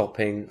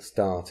stopping,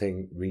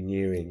 starting,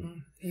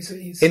 renewing He's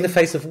in the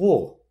face of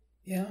war.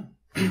 Yeah.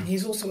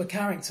 He's also a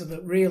character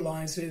that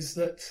realises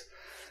that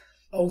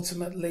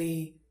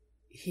ultimately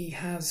he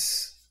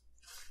has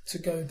to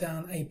go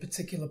down a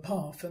particular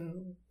path,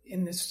 and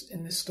in this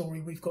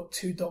story we've got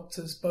two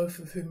doctors, both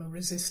of whom are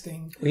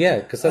resisting. Yeah,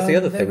 because that's the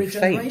other their thing.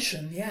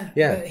 regeneration. Fate.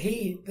 Yeah. But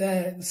he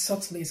there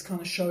subtly is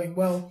kind of showing.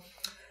 Well,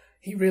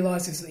 he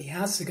realizes that he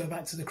has to go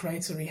back to the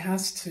crater. He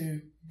has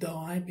to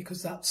die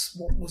because that's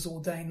what was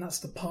ordained. That's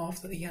the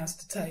path that he has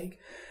to take.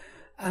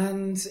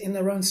 And in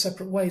their own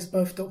separate ways,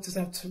 both doctors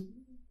have to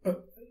come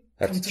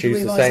to the choose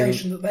the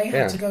realization same. that they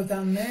had to go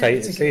down there. Fate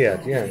is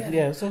here. Yeah.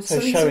 It's also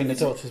showing the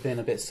Doctor as being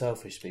a bit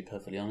selfish, to be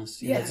perfectly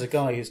honest. You know, there's a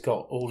guy who's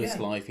got all his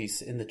life,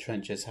 he's in the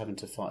trenches having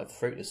to fight a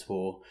fruitless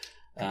war,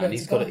 and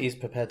he's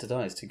prepared to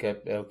die.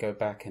 He'll go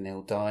back and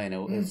he'll die and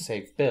he'll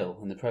save Bill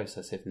in the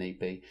process if need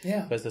be.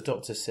 Yeah. Whereas the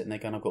Doctor's sitting there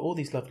going, I've got all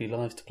these lovely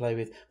lives to play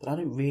with, but I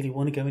don't really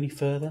want to go any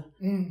further.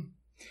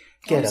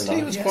 Get Honestly,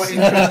 alive. it was quite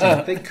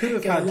interesting. They could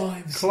have Get had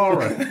lives.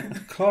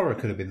 Clara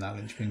could have been that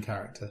linchpin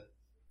character.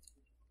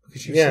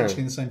 Because she was essentially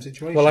in the same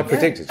situation. Well, I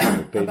predicted she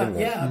would be, didn't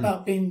I?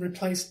 About being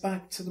replaced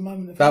back to the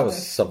moment of That her was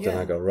death. something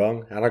I got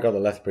wrong. And I got the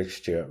Lethbridge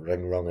Stewart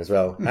ring wrong as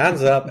well.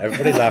 Hands up,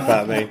 everybody laugh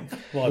at me.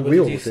 What We did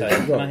all you did say?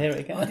 as well. Can I hear it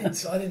again? I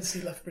didn't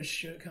see Lethbridge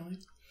Stewart coming,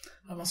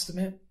 I must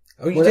admit.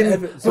 Oh, you Well,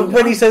 didn't? so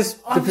When he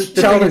says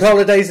childhood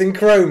holidays in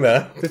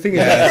Chroma. The thing is,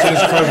 as soon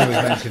as Cockram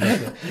was mentioned.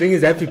 the thing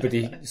is,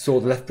 everybody saw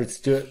the Lethbridge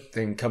Stewart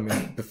thing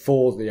coming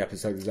before the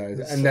episode was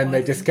over, and then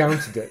they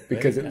discounted it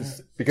because it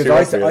was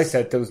I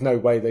said there was no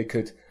way they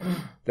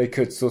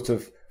could sort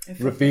of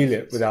reveal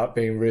it without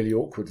being really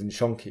awkward and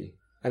shonky,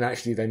 and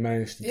actually they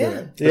managed to do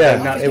it. Yeah,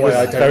 And that's it why was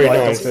I don't very like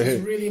nice. Doctor It was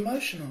Who. really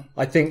emotional.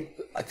 I think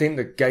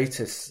the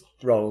Gatiss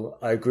role,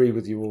 I agree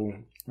with you all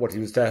what he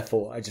was there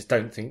for. I just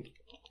don't think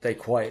they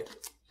quite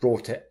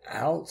brought it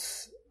out,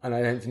 and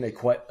I don't think they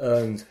quite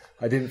earned.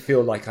 I didn't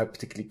feel like I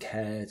particularly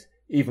cared,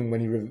 even when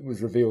he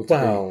was revealed to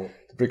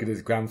be the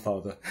Brigadier's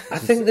grandfather. I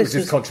think this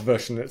which is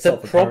controversial in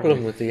itself. The problem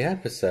apparently. with the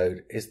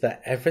episode is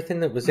that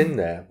everything that was in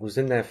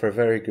there for a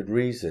very good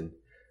reason,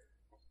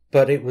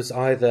 but it was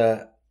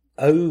either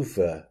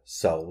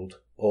oversold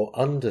or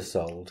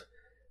undersold,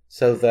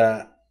 so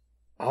that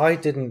I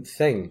didn't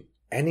think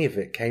any of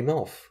it came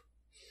off.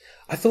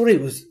 I thought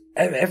it was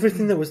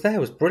everything that was there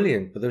was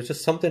brilliant, but there was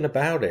just something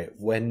about it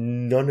where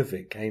none of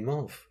it came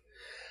off,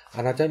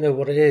 and I don't know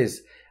what it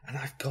is. And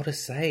I've got to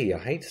say, I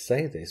hate to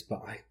say this,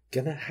 but I'm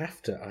gonna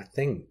have to, I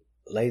think,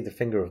 lay the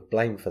finger of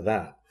blame for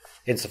that,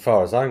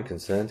 insofar as I'm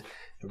concerned,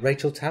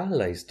 Rachel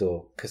Talalay's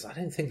door, because I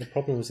don't think the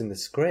problem was in the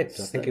script.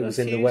 I think it was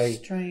in the way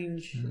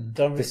strange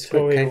the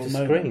script came directorial to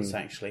moments.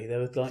 screen. Actually, they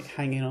were like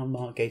hanging on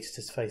Mark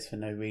Gatiss' face for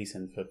no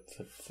reason, for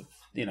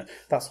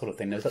that sort of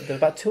thing. There were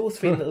about two or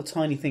three little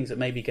tiny things that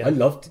maybe go. I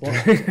loved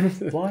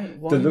it. Why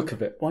the look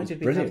of it. Why was did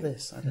we brilliant. have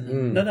this? I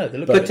don't know. No, the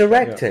look The of it.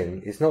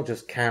 directing is not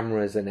just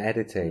cameras and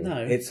editing. No.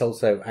 It's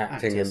also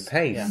acting Actors, and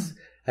pace. yeah.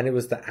 And it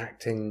was the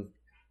acting,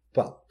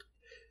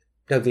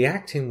 the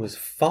acting was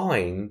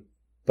fine,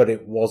 but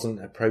it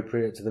wasn't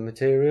appropriate to the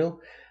material.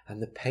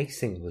 And the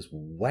pacing was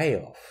way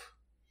off.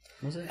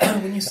 Was it?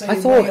 When you say I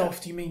thought- way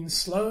off, do you mean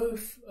slow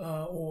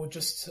or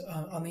just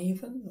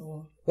uneven?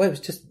 Or Well, it was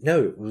just,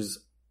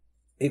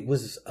 it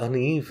was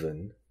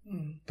uneven,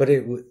 but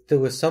there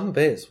were some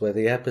bits where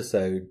the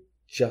episode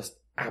just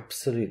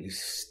absolutely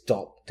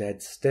stopped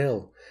dead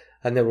still.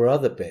 And there were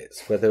other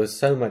bits where there was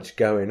so much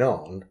going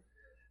on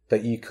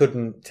that you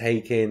couldn't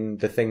take in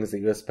the things that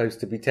you were supposed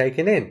to be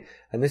taking in.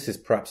 And this is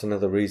perhaps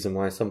another reason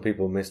why some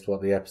people missed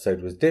what the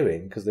episode was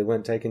doing, because they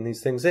weren't taking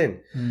these things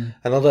in.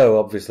 And although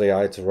obviously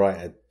I had to write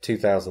a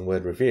 2,000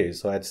 word review,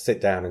 so I had to sit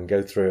down and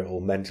go through it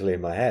all mentally in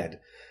my head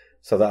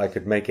so that I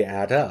could make it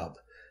add up.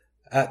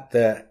 At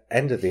the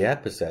end of the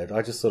episode,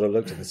 I just sort of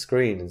looked at the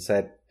screen and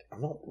said,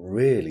 I'm not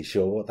really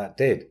sure what that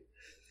did.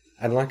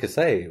 And like I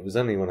say, it was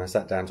only when I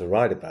sat down to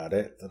write about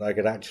it that I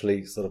could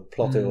actually sort of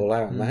plot it all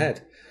out in my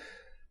head.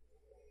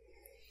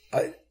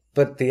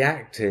 But the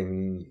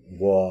acting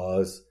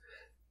was...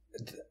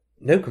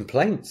 No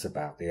complaints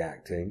about the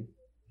acting.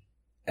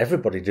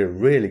 Everybody did a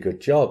really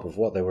good job of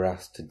what they were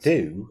asked to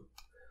do.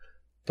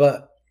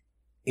 But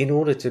in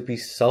order to be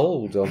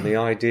sold on the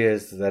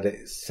ideas that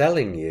it's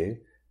selling you,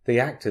 the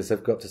actors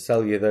have got to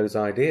sell you those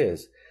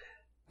ideas.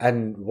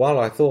 And while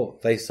I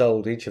thought they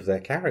sold each of their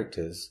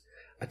characters,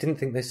 I didn't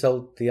think they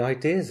sold the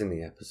ideas in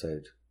the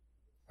episode.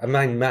 I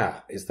mean,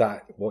 Matt, is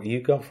that what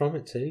you got from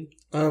it too?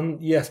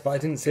 Yes, but I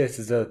didn't see it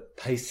as a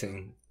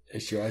pacing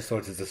issue. I saw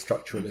it as a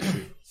structural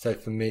issue. So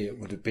for me, it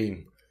would have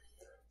been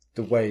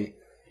the way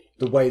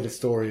the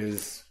story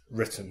is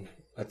written.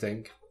 I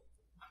think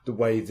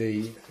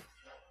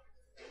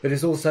but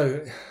it's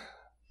also,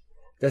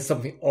 there's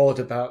something odd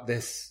about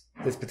this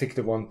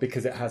particular one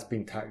because it has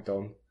been tagged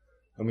on,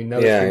 and we know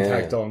it's been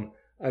tagged on,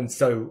 And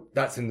so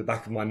that's in the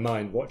back of my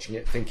mind, watching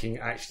it, thinking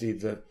actually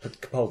the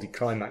Capaldi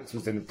climax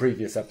was in a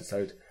previous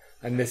episode,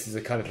 and this is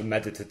a kind of a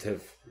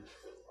meditative,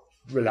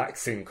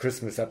 relaxing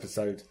Christmas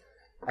episode.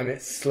 And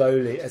it's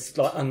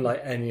like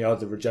unlike any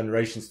other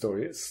regeneration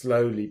story, it's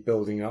slowly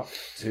building up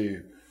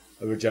to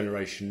a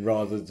regeneration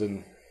rather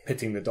than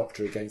pitting the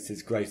Doctor against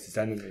his greatest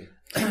enemy.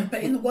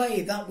 But in a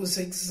way, that was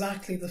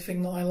exactly the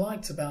thing that I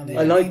liked about it.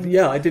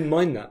 I didn't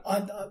mind that.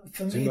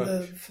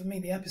 For me,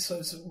 the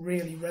episodes that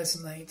really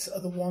resonate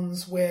are the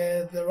ones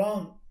where there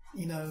aren't,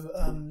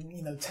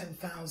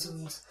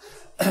 10,000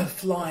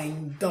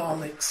 flying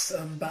Daleks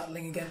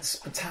battling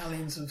against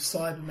battalions of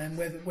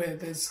Cybermen, where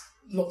there's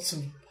lots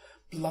of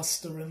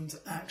bluster and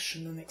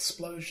action and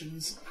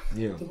explosions.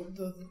 Yeah.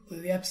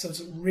 The episodes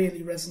that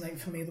really resonate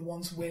for me are the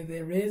ones where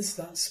there is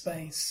that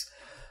space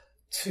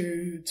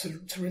to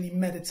really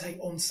meditate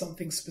on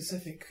something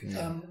specific,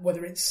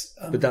 whether it's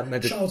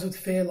childhood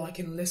fear like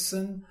in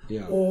Listen,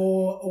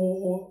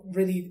 or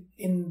really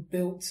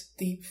inbuilt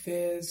deep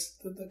fears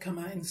that come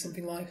out in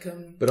something like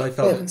but I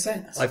felt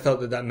Sense. I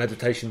felt that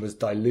meditation was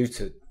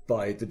diluted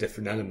by the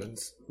different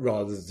elements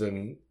rather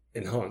than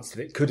enhanced.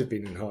 And it could have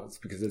been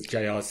enhanced because, as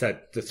JR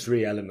said, the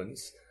three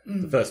elements: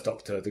 the First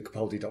Doctor, the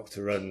Capaldi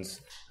Doctor, and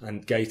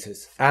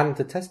Gatiss, and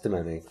the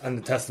testimony,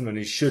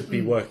 should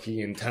be working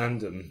in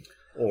tandem.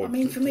 For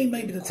me,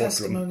 maybe the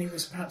testimony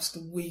was perhaps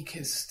the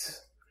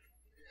weakest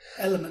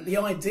element. The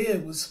idea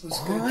was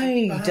good.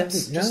 I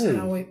don't know.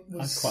 How it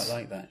was... I quite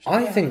like that.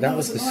 I think that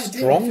was the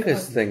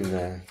strongest thing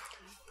there.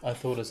 I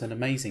thought it was an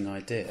amazing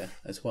idea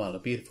as well, a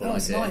beautiful idea.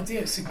 It's an idea.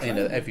 It's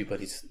incredible.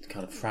 Everybody's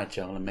kind of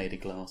fragile and made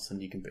of glass,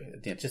 and you can,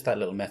 just that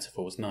little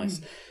metaphor was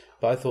nice.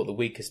 But I thought the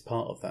weakest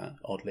part of that,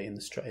 oddly,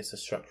 it's a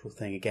structural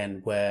thing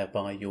again,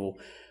 whereby you're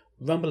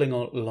rumbling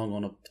along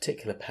on a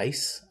particular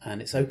pace,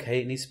 and it's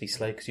okay. It needs to be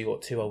slow because you've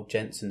got two old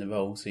gents in the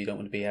role, so you don't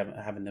want to be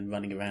having them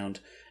running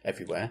around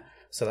everywhere.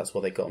 So that's why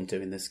they got them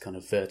doing this kind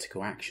of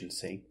vertical action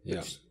scene.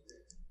 Yeah.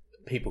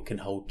 People can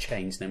hold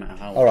chains no matter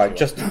how. All right,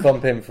 just to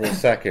bump in for a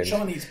second.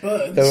 Chinese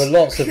birds. There were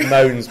lots of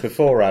moans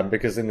beforehand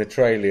because in the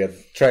trailer,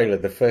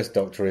 the First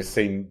Doctor is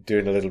seen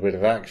doing a little bit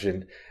of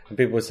action, and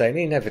people were saying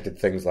he never did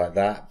things like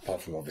that,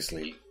 apart from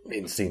obviously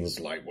in scenes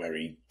like where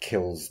he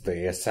kills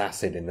the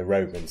assassin in the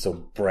Romans or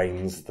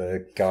brains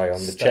the guy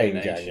on the chain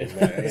gang. In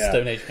there. Yeah.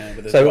 Stone Age gang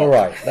with a so drop. all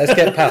right, let's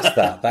get past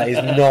that. That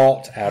is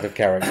not out of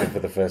character for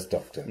the First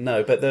Doctor.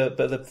 No, but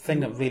the thing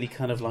that really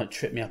kind of like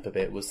tripped me up a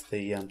bit was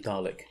the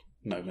Dalek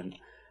moment.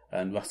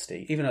 And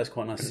Rusty, even though it's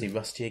quite nice to see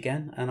Rusty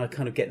again, and I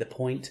kind of get the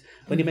point.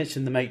 When you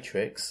mentioned the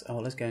Matrix,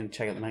 let's go and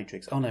check out the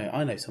Matrix. Oh no,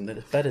 I know something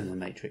that's better than the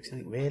Matrix. I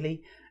think,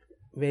 really?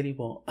 Really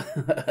what?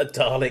 A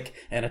Dalek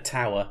in a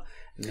tower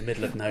in the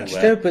middle of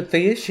nowhere. No, but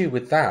the issue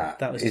with that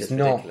was is just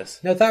not... ridiculous.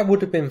 No, that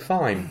would have been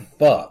fine,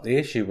 but the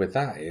issue with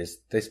that is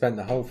they spent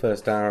the whole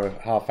first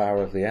half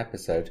hour of the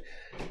episode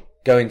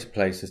going to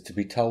places to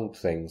be told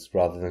things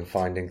rather than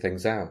finding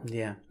things out.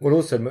 Yeah. Well,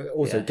 also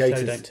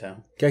Gatiss, don't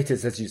tell.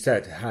 Gatiss, as you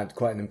said, had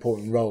quite an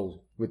important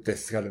role with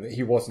this kind of...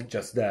 He wasn't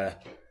just there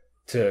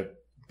to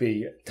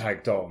be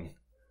tagged on,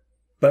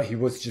 but he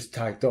was just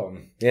tagged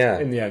on. Yeah.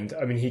 In the end,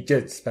 I mean, he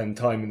did spend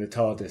time in the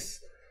TARDIS,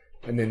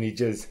 and then he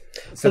just...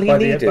 So by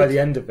the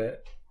end of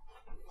it,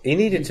 he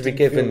needed to be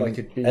given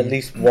at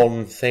least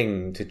one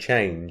thing to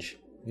change,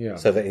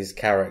 so that his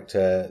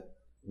character,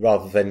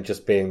 rather than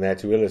just being there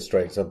to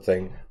illustrate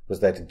something, was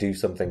there to do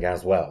something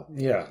as well.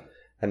 Yeah.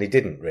 And he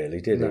didn't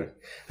really, did he?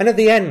 And at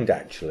the end,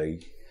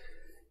 actually,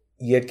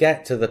 you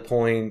get to the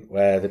point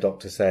where the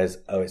Doctor says,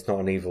 it's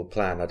not an evil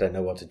plan. I don't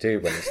know what to do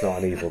when it's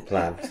not an evil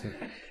plan.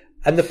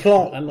 And the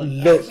plot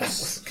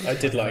looks... I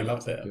did like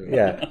that bit.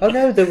 Yeah. Oh,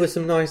 no, there were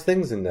some nice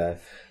things in there.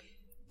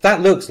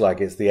 That looks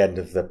like it's the end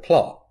of the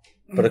plot.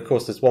 But, of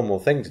course, there's one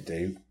more thing to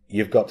do.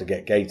 You've got to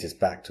get Gatiss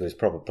back to his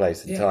proper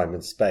place in time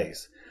and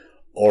space.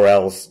 Or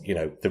else,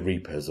 the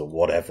Reapers or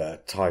whatever,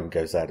 time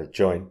goes out of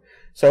joint.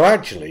 So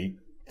actually,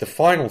 the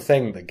final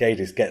thing that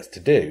Gatiss gets to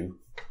do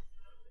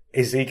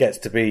is he gets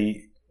to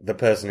be the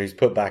person who's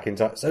put back in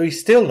time. So he's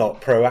still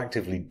not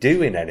proactively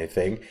doing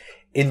anything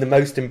in the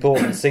most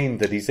important scene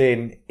that he's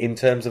in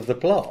terms of the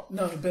plot.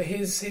 No, but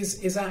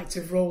his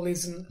active role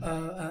isn't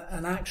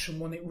an action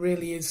one. It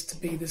really is to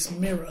be this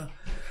mirror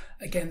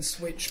against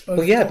which both...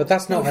 Well, yeah, but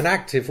that's not an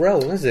active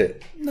role, is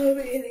it? No,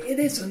 it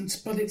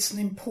isn't, but it's an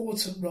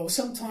important role.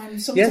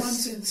 Sometimes in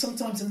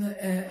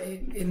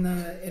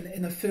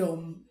a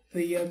film,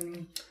 a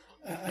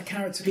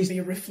character can be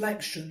a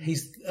reflection.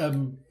 He's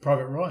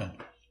Private Ryan.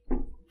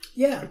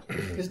 Yeah.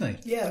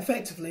 Isn't he? Yeah,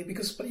 effectively,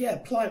 because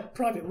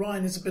Private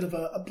Ryan is a bit of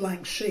a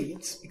blank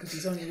sheet because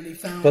he's only really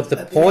found... But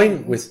the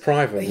point with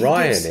Private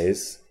Ryan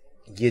is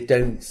you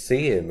don't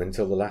see him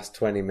until the last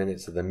 20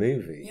 minutes of the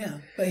movie. Yeah,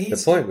 but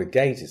the point with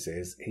Gatiss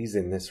is he's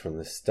in this from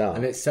the start.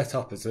 And it's set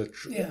up as a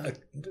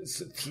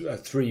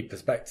three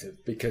perspective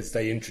because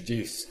they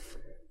introduce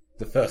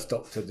the First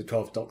Doctor, the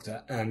 12th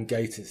Doctor, and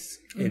Gatiss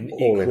in all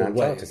equal in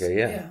Antarctica,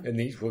 ways. In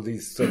each of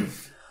these sort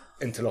of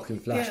interlocking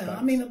flashbacks. Yeah,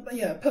 I mean,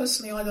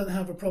 personally, I don't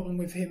have a problem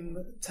with him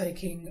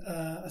taking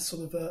a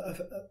sort of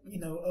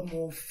a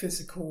more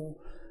physical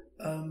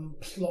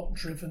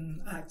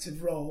plot-driven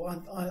active role.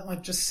 I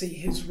just see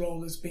his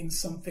role as being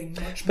something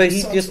much more But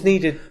he subtle, just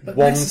needed but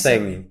one necessary.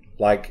 thing,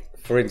 like,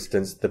 for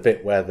instance, the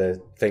bit where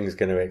the thing's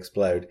going to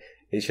explode.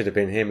 It should have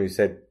been him who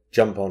said,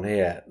 jump on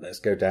here, let's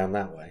go down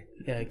that way.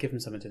 Yeah, give him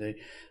something to do.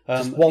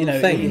 Just one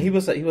thing. He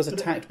was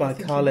attacked by a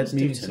car-led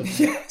mutant.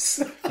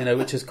 Yes.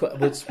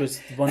 Which was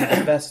one of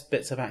the best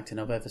bits of acting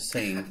I've ever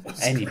seen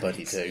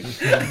anybody do.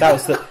 That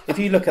was if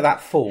you look at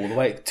that fall, the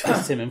way it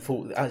twists him and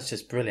fall, that's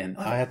just brilliant.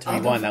 I had to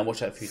rewind that and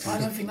watch that a few I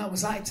times. don't think that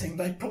was acting.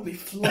 They probably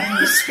flung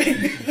the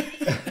spin.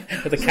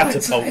 With the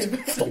catapult.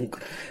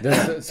 Thonk.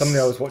 There's somebody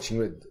I was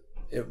watching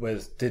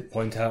did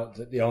point out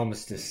that the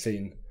armistice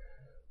scene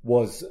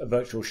was a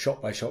virtual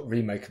shot-by-shot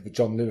remake of the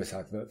John Lewis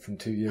advert from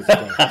 2 years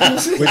ago,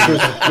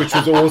 which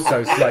was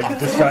also slightly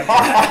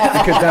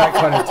distracting because that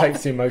kind of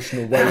takes the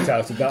emotional weight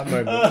out of that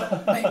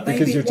moment.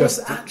 Maybe it was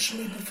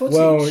actually the footage.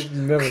 Well,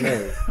 you never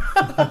know.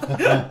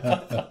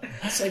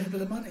 Save a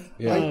bit of money.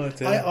 Yeah.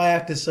 I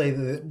have to say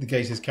that the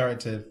Gators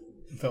character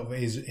felt that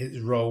his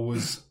role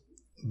was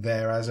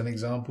there as an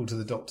example to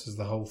the Doctors,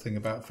 the whole thing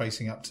about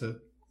facing up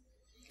to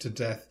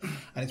death,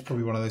 and it's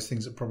probably one of those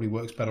things that probably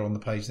works better on the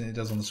page than it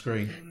does on the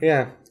screen.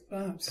 Yeah.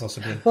 Perhaps.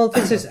 Possibly. Well,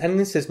 this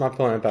is my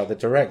point about the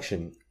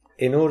direction.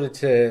 In order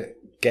to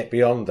get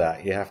beyond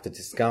that, you have to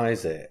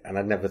disguise it, and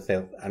I never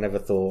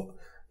thought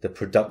the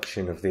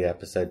production of the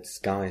episode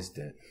disguised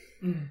it.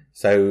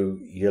 So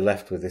you're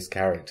left with this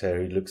character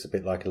who looks a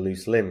bit like a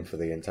loose limb for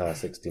the entire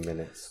 60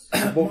 minutes.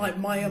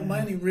 My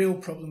only real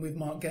problem with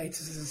Mark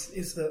Gatiss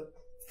is that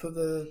for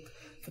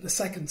the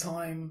second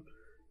time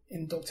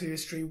in Doctor Who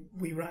history,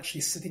 we were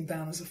actually sitting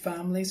down as a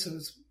family. So it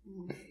was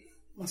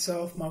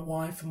myself, my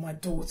wife, and my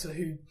daughter,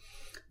 who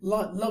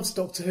loves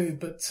Doctor Who,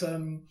 but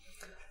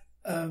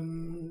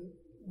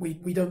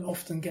we don't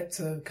often get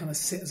to kind of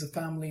sit as a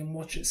family and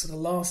watch it. So the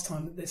last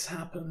time that this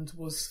happened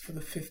was for the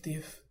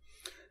 50th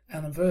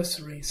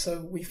anniversary.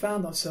 So we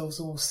found ourselves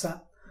all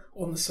sat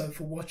on the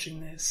sofa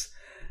watching this.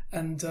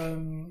 And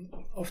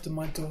often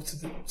my daughter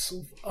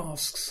sort of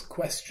asks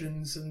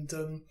questions,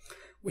 and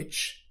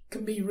which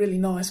can be really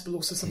nice, but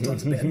also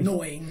sometimes a bit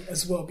annoying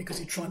as well, because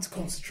you're trying to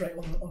concentrate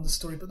on the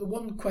story. But the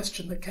one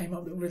question that came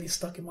up that really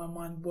stuck in my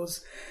mind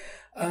was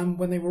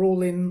when they were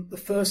all in the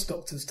first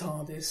Doctor's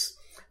TARDIS,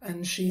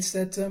 and she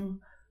said,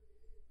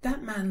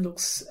 "That man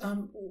looks.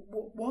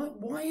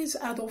 Why is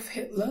Adolf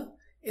Hitler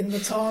in the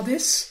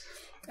TARDIS?"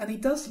 And he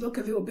does look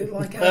a little bit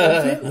like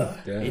Adolf Hitler.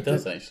 Yeah. He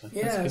does, actually.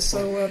 Yeah,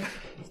 so.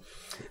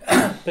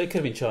 But it could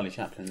have been Charlie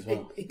Chaplin as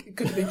well. It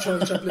could have been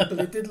Charlie Chaplin, but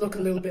it did look a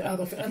little bit out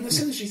of it. And as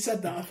soon as she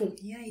said that, I thought,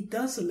 yeah, he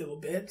does a little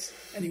bit.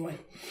 Anyway.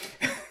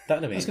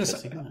 That would have been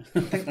interesting, wouldn't it?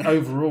 I think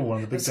overall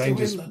one of the Let's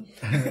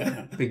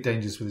big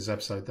dangers with this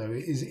episode, though,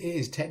 is it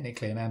is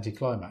technically an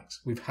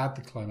anticlimax. We've had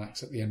the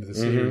climax at the end of the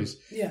series.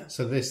 Yeah.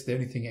 So the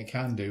only thing it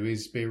can do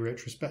is be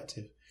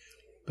retrospective.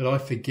 But I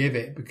forgive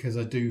it because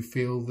I do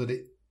feel that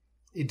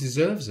it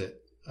deserves it.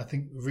 I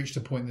think we've reached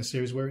a point in the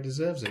series where it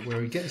deserves it,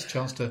 where we get this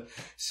chance to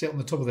sit on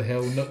the top of the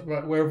hill and look,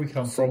 right, where have we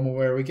come from or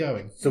where are we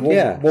going? So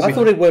I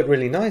thought it worked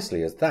really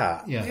nicely as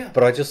that. Yeah.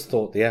 But I just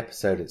thought the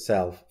episode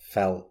itself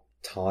felt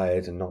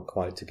tired and not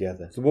quite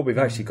together. So what we've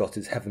actually got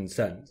is Heaven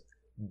Sent,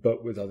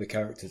 but with other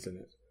characters in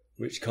it,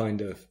 which kind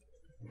of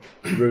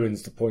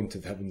ruins the point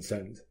of Heaven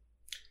Sent.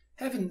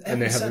 Heaven And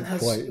they Sent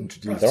haven't quite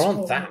introduced. There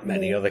aren't that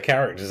many other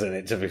characters in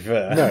it, to be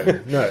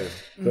fair. No,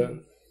 but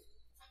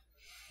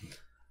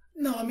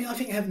No, I mean, I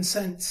think Heaven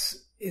Sent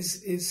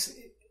is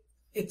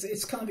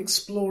it's kind of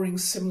exploring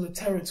similar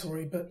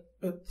territory, but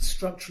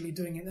structurally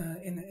doing it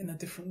in a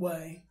different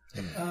way.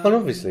 Well,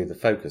 obviously the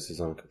focus is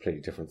on a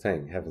completely different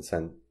thing. Heaven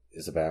Sent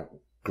is about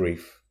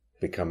grief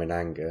becoming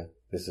anger.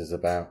 This is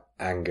about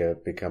anger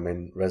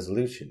becoming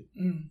resolution.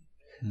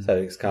 So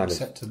it's kind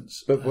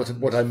Acceptance. But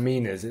what I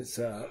mean is, it's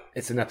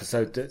an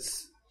episode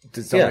that's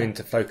designed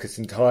to focus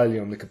entirely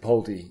on the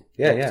Capaldi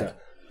Doctor. Yeah.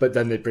 But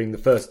then they bring the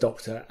first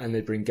Doctor, and they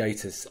bring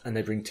Gatiss, and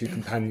they bring two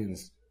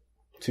companions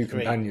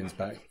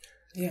back.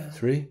 Yeah.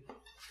 3?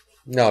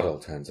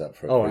 Nardole turns up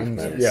for a brief And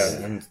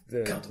moment.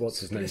 and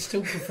what's his name? It's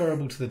still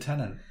preferable to the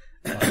Tenant.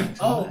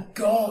 Oh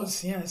God,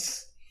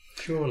 yes.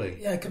 Surely.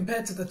 Yeah,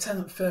 compared to the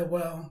Tenant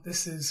Farewell,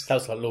 this is That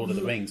was like Lord of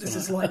the Rings, this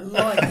is wasn't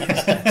like light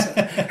years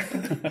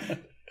better.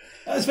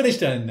 That's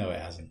finished. No, it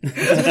hasn't.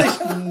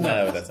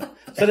 No, it doesn't.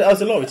 So that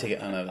was a lottery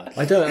ticket. I know that.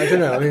 I don't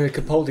know. I mean,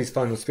 Capaldi's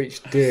final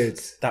speech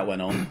That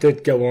went on.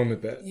 did go on a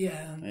bit.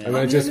 Yeah. And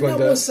I just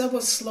wonder. That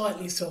was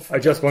slightly soft. I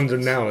just wonder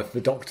now if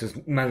the Doctor's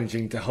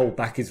managing to hold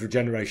back his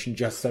regeneration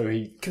just so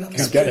he Can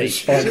can get his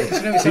final. It's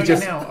He only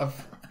just now.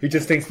 he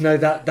just thinks, no,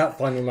 that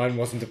final line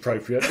wasn't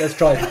appropriate. Let's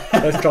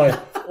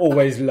try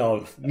always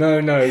love.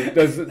 No,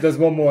 there's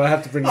one more. I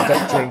have to bring the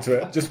Doctor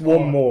into it. Just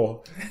one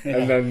more,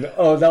 and then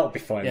that'll be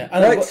fine. Yeah.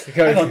 Right?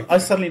 Hang on. I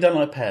suddenly don't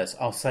like pears.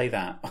 I'll say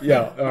that.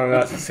 Yeah,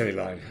 that's a silly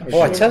line.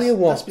 Oh, I tell you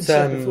what. That's been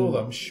said before, though.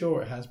 I'm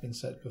sure it has been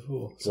said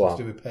before. Something What?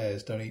 to do with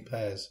pears. Don't eat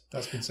pears.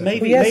 That's been said.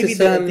 Maybe, Well, yes, maybe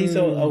it's, these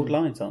are old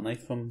lines, aren't they?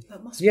 From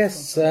That must be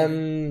Yes, from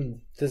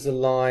something. there's a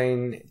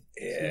line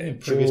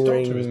previous Doctor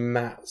is- during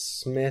Matt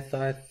Smith,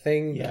 I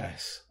think.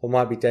 Yes. Or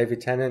might be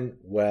David Tennant,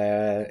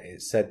 where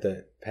it said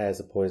that pears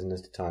are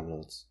poisonous to Time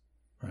Lords.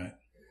 Right.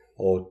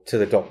 Or to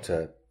the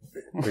Doctor,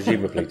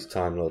 presumably to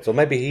Time Lords. Or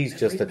maybe he's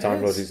just a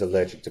Time Lord who's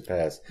allergic to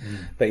pears.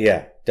 But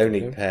yeah, don't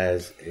eat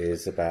pears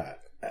is about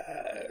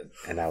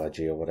an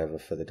allergy or whatever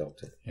for the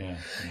Doctor. Yeah.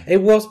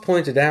 It was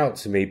pointed out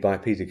to me by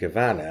Peter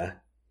Kavanagh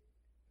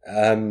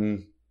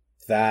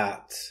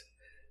that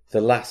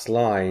the last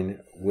line,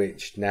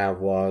 which now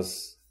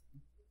was...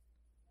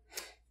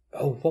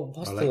 Oh, what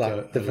was I'll the let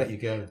last... go. I'll let you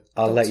go.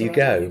 I'll let you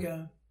Doctor, I'll let you go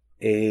go.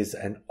 is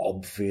an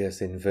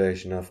obvious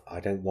inversion of I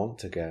don't want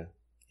to go.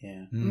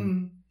 Yeah.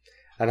 And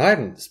I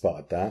hadn't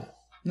spotted that.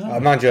 No.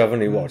 Mind you, I've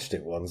only watched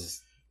it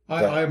once.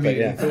 I immediately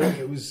yeah. thought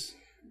it was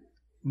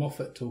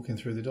Moffat talking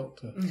through the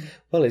Doctor.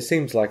 Well, it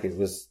seems like it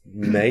was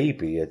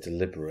maybe a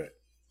deliberate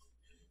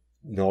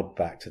nod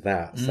back to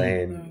that,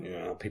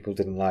 saying people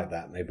didn't like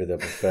that, maybe they'll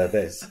prefer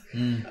this.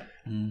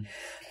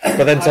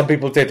 But then some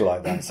people did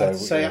like that. So I'd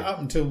say up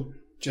until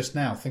just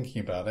now,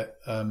 thinking about it,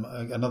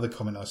 another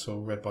comment I saw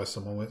read by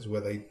someone was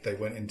where they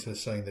went into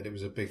saying that it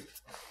was a big,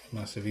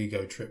 massive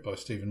ego trip by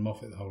Stephen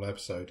Moffat, the whole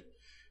episode.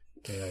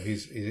 You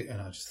know,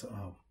 and I just thought,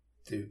 oh,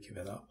 do give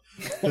it up.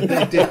 But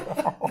they did.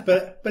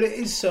 But it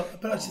is so.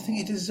 But I just think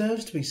it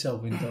deserves to be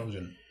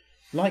self-indulgent.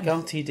 Like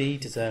RTD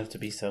deserves to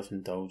be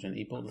self-indulgent.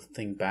 He brought the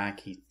thing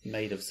back. He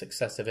made a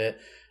success of it.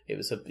 It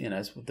was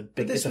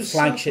it's a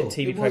flagship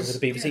subtle. TV program for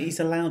the BBC. Yeah. He's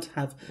allowed to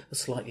have a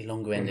slightly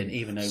longer ending,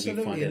 even though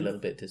we find it a little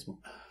bit dismal.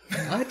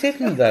 I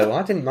didn't, though.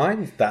 I didn't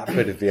mind that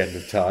bit of the end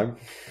of time.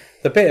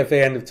 The bit of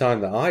the end of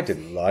time that I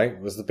didn't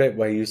like was the bit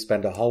where you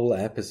spend a whole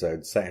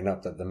episode setting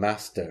up that the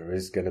Master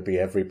is going to be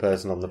every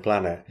person on the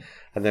planet,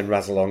 and then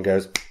Rassilon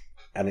goes,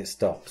 and it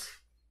stops.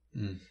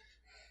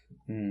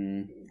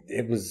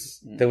 It was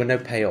there were no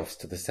payoffs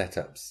to the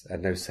setups,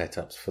 and no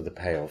setups for the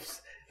payoffs.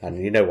 And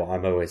you know what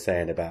I'm always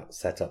saying about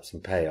setups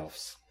and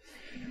payoffs.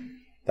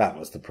 That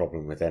was the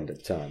problem with End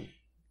of Time,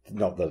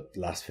 not the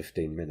last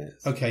 15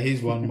 minutes. Okay,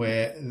 here's one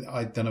where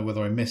I don't know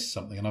whether I missed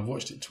something, and I've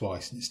watched it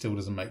twice, and it still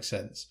doesn't make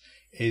sense.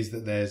 Is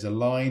that there's a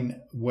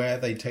line where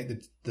they take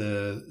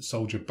the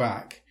soldier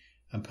back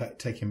and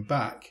take him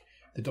back.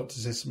 The Doctor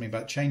says something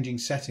about changing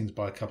settings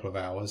by a couple of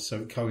hours, so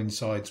it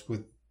coincides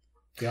with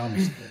the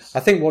armistice. I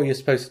think what you're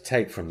supposed to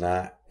take from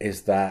that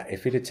is that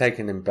if he'd have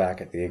taken him back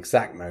at the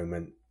exact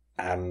moment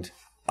and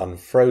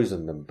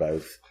unfrozen them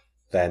both,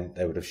 then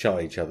they would have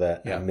shot each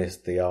other and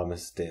missed the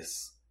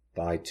armistice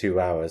by 2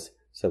 hours.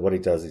 So what he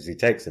does is he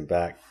takes them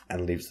back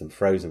and leaves them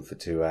frozen for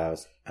 2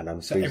 hours and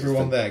unfreezes So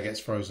everyone them. there gets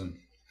frozen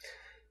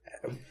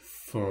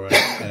for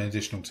an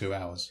additional 2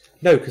 hours.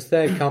 No, because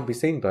they can't be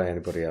seen by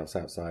anybody else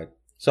outside.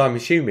 So I'm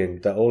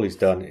assuming that all he's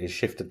done is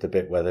shifted the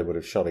bit where they would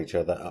have shot each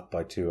other up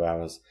by 2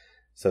 hours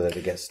so that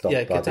it gets stopped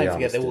by the don't forget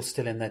armistice. they're all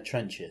still in their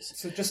trenches.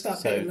 So just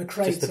that bit in the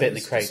crater. Just the bit in the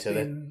has crater. just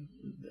been-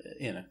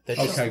 They're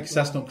just, Okay, because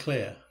that's not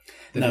clear.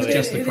 That No, it's it-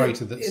 just the it-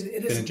 crater that's it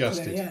been isn't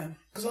adjusted. clear, yeah,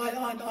 because I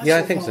Yeah,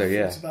 I saw think part so, of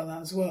yeah. thoughts about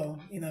that as well.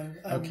 Okay,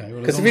 well,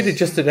 Because as if long he'd as-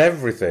 adjusted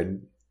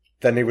everything,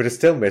 then he would have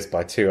still missed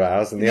by 2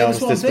 hours and the Yeah,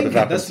 that's what I'm armistice would have thinking.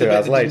 happened That's the 2 bit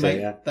hours that later.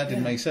 didn't make- that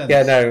didn't make sense.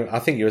 Yeah, no, I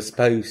think you were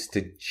supposed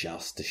to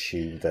just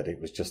assume that it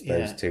was just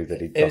those two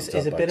that he bumped It's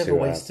up a by bit of 2 a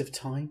waste hours. of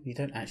time. You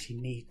don't actually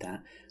need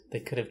that. They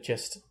could have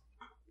just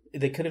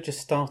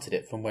started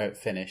it from where it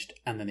finished,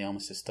 and then the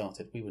armistice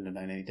started. We wouldn't have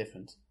known any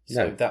difference.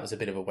 So No. that was a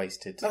bit of a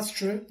wasted. That's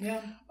true.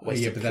 Yeah.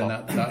 wasted but then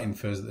plot. that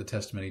infers that the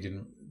testimony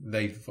didn't.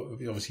 They've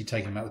obviously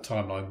taken him out of the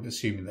timeline,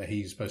 assuming that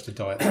he's supposed to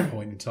die at that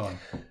point in time.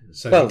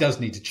 So Well, he does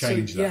need to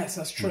change that. Yes,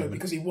 that's true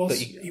because he was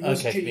But you- he was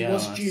okay, due, he yeah,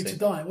 was I due see. to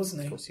die,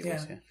 wasn't he? Of course he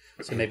was, yeah.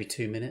 So maybe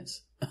 2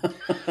 minutes.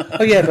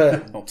 Oh yeah,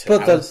 but Not 2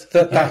 but hours.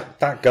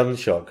 that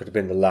gunshot could have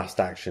been the last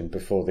action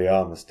before the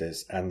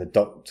armistice, and the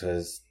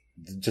Doctor's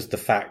just the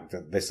fact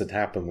that this had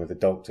happened with the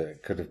Doctor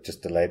could have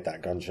just delayed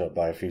that gunshot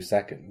by a few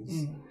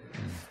seconds.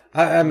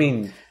 I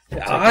mean,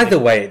 either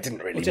way, it didn't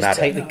really Or just matter.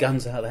 take the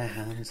guns out of their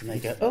hands and they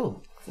go,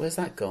 oh, where's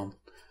that gone?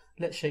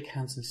 Let's shake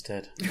hands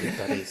instead, good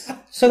buddies.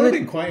 So what I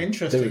think quite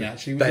interesting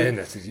actually was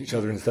Bayoneted each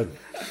other instead.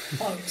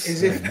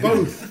 is if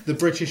both the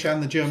British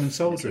and the German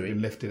soldier had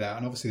been lifted out,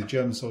 and obviously the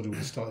German soldier would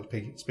have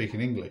started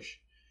speaking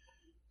English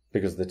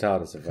Because of the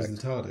TARDIS because effect. of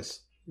the TARDIS.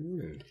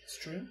 It's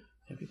true.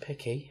 Don't be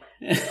picky.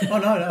 Oh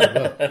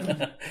no,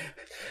 well,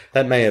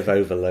 That may have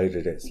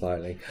overloaded it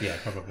slightly. yeah,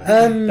 probably.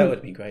 That would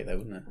have been great though,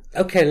 wouldn't it?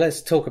 Okay,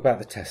 let's talk about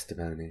the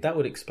testimony. That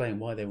would explain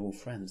why they were all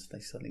friends. They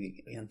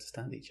suddenly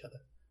understand each other.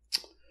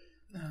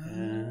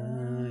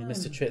 You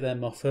missed a trick there,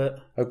 Moffat.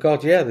 Oh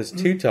God, yeah, there's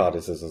 2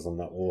 TARDISes on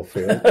that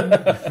warfield.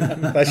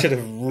 That should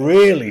have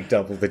really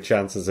doubled the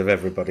chances of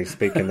everybody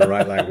speaking the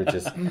right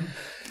languages.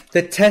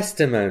 The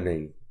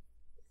testimony.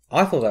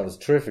 I thought that was a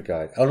terrific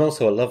guide. And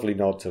also a lovely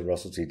nod to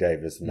Russell T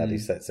Davies and that he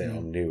sets it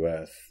on New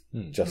Earth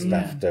just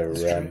after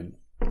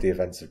the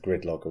events of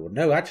Gridlock.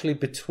 No, actually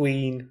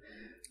between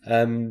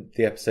the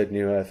episode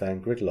New Earth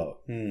and Gridlock.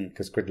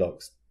 Because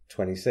Gridlock's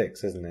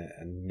 26, isn't it?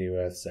 And New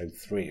Earth's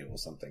 03 or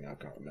something. I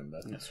can't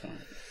remember. That's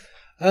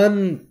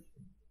right.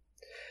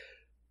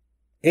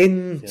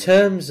 In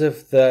terms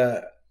of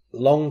the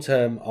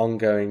long-term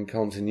ongoing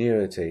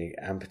continuity,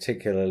 and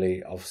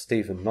particularly of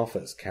Stephen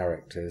Moffat's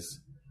characters,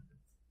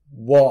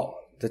 what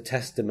the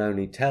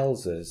testimony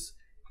tells us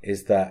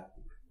is that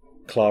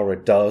Clara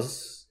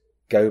does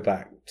go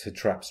back to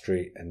Trap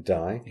Street and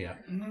die,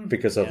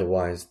 because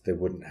otherwise they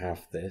wouldn't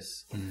have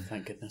this.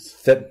 Thank goodness.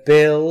 That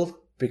Bill,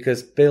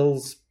 because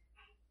Bill's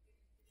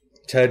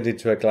turned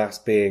into a glass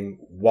being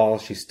while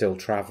she's still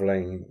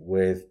travelling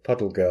with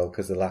Puddle Girl,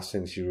 because the last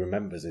thing she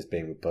remembers is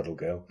being with Puddle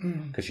Girl,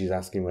 because she's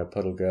asking where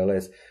Puddle Girl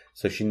is.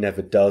 So she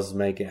never does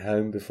make it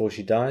home before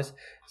she dies.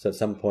 So at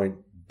some point,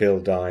 Bill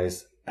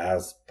dies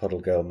as Puddle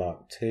Girl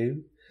Mark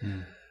II.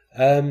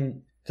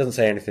 Doesn't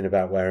say anything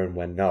about where and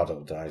when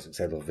Nardole dies,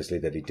 except obviously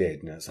that he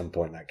did, and at some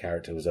point that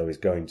character was always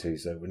going to,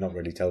 so we're not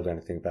really told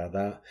anything about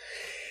that.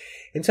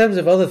 In terms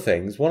of other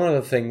things, one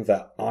other thing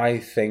that I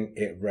think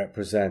it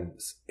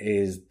represents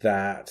is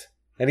that,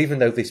 and even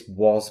though this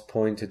was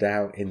pointed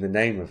out in the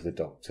name of the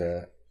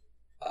Doctor,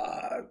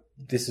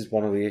 this is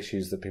one of the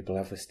issues that people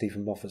have with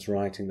Stephen Moffat's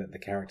writing, that the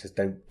characters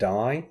don't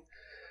die.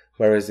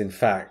 Whereas in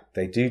fact,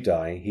 they do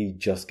die. He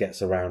just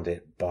gets around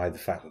it by the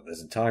fact that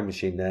there's a time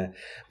machine there.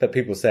 But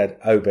people said,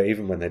 but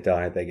even when they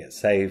die, they get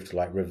saved,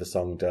 like River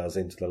Song does,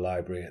 into the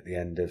library at the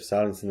end of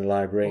Silence in the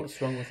Library.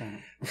 What's wrong with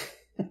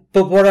that?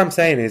 But what I'm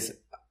saying is,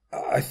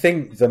 I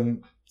think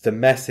the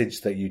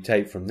message that you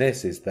take from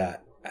this is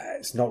that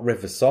it's not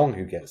River Song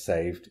who gets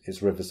saved,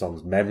 it's River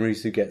Song's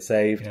memories who get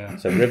saved. Yeah.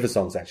 So River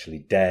Song's actually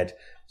dead.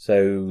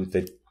 So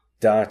the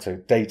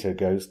data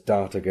ghost,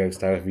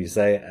 however you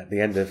say it, at the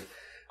end of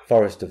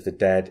Forest of the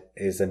Dead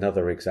is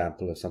another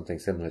example of something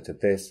similar to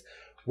this,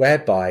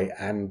 whereby,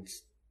 and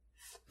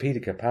Peter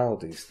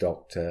Capaldi's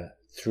Doctor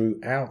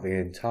throughout the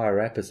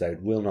entire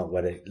episode will not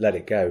let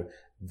it go,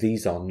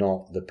 these are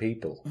not the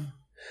people.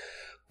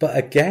 But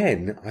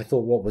again, I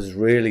thought what was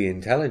really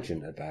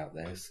intelligent about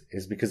this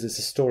is because it's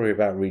a story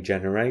about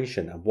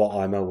regeneration, and what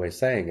I'm always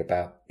saying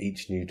about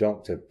each new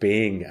Doctor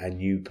being a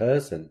new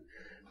person,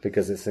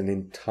 because it's an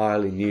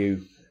entirely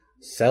new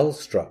cell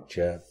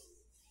structure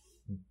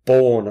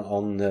born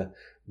on the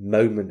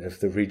moment of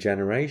the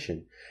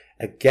regeneration.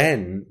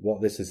 Again,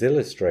 what this is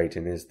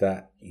illustrating is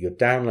that you're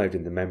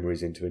downloading the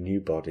memories into a new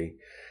body,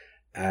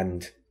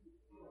 and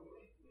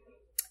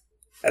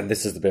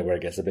this is the bit where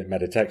it gets a bit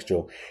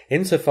metatextual.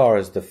 Insofar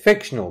as the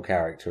fictional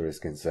character is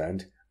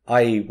concerned,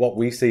 i.e. what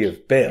we see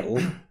of Bill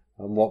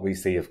and what we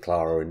see of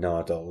Clara and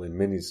Nardole in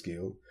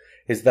Minuscule,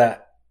 is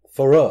that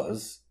for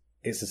us,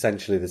 it's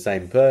essentially the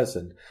same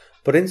person.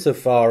 But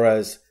insofar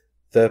as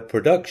the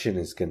production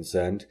is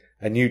concerned,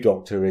 a new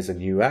Doctor is a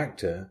new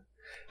actor,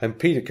 and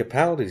Peter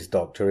Capaldi's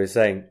Doctor is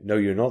saying, no,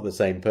 you're not the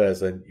same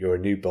person, you're a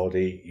new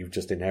body, you've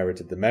just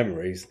inherited the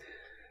memories.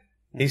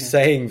 He's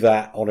saying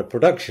that on a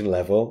production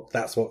level,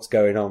 that's what's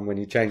going on when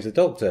you change the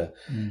Doctor.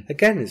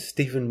 Again, it's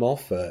Stephen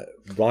Moffat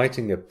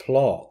writing a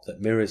plot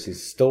that mirrors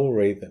his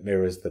story, that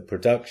mirrors the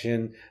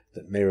production,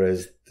 that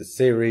mirrors the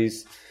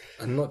series.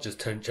 And not just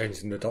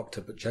changing the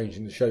Doctor, but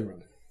changing the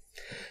showrunner.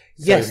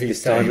 Yes, so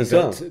this time as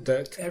well.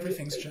 That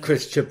everything's changed.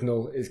 Chris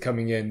Chibnall is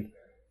coming in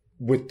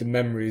with the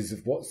memories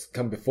of what's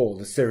come before.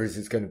 The series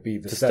is going to be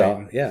the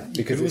same.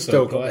 Because it's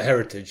still got the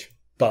heritage,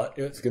 but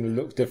it's going to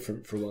look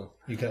different for a while.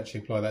 You could actually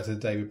apply that to the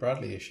David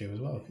Bradley issue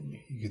as well.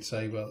 You could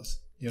say, well,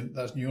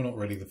 you're not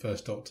really the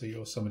first Doctor,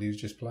 you're somebody who's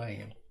just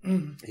playing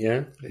him.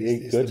 Yeah,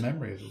 it's the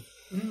memory of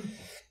it.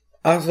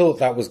 I thought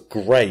that was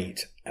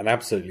great, an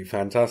absolutely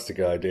fantastic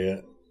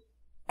idea.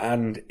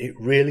 And it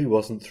really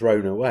wasn't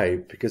thrown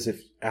away, because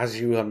as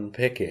you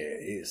unpick it,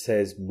 it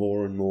says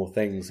more and more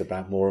things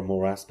about more and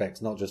more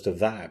aspects, not just of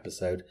that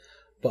episode,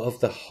 but of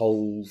the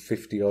whole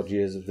 50-odd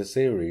years of the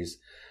series.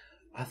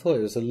 I thought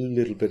it was a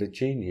little bit of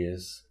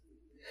genius.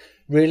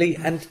 Really,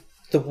 and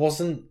there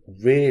wasn't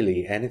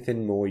really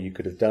anything more you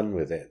could have done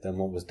with it than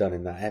what was done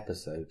in that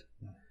episode.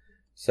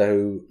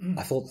 So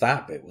I thought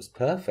that bit was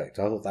perfect.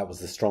 I thought that was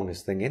the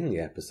strongest thing in the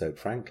episode,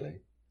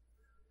 frankly.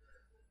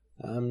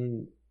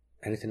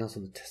 Anything else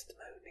on the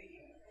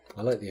testimony?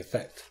 I like the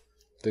effect.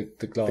 The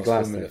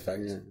glass woman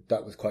effect. Yeah.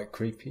 That was quite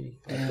creepy.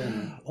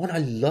 Oh, and I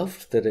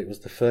loved that it was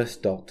the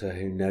first Doctor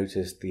who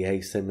noticed the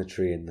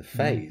asymmetry in the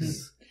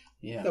face.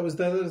 Yeah, that was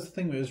the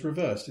thing. It was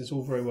reversed. It's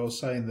all very well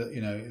saying that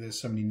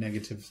there's so many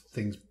negative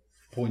things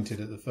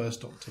pointed at the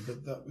first Doctor,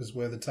 but that was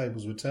where the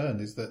tables were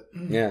turned. Is that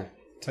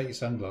take your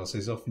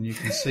sunglasses off and you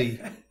can see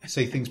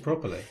things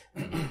properly.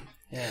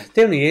 Yeah.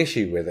 The only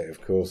issue with it,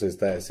 of course, is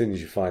that as soon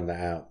as you find that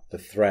out, the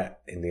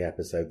threat in the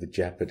episode, the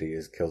Jeopardy,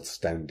 is killed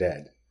stone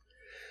dead.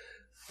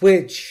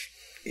 Which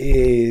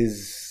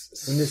is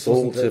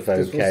sort of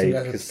okay. This was an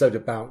episode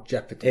about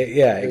Jeopardy.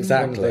 Exactly. It's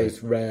one of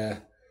those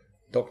rare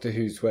Doctor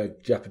Who's where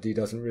Jeopardy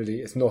doesn't really...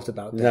 It's not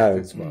about death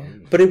as well.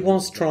 But it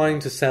was trying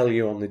to sell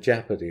you on the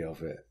Jeopardy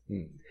of it.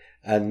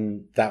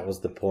 And that was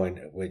the point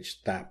at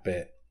which that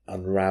bit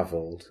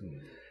unravelled.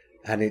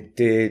 And it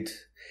did,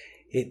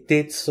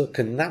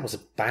 and that was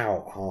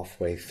about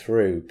halfway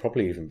through,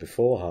 probably even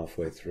before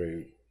halfway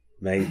through,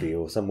 maybe,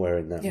 or somewhere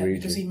in that region.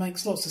 Because he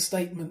makes lots of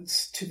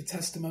statements to the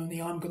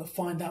testimony. I'm going to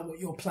find out what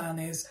your plan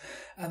is,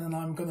 and then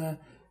I'm going to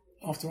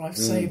after I've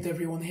saved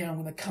everyone here,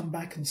 I'm going to come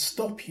back and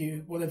stop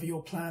you, whatever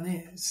your plan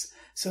is.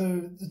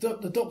 So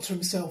the Doctor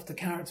himself, the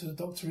character of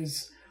the Doctor,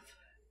 is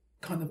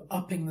kind of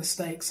upping the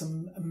stakes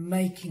and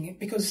making it,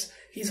 because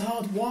he's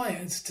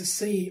hardwired to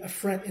see a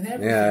threat in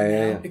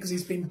everything now, because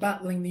he's been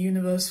battling the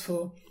universe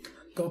for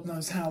God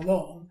knows how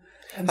long.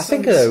 And I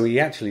think, though, he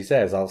actually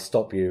says, I'll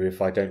stop you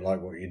if I don't like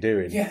what you're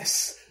doing.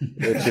 Yes.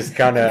 Which is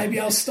kind of... Maybe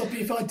I'll stop you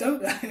if I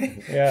don't.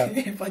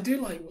 If I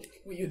do like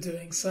what you're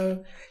doing.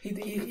 So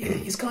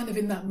he's kind of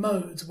in that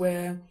mode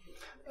where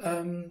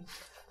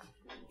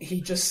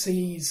he just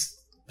sees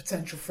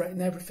potential threat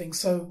in everything.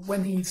 So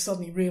when he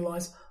suddenly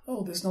realised,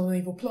 oh, there's not an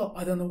evil plot,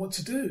 I don't know what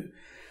to do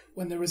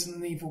when there isn't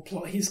an evil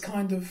plot. He's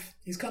kind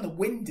of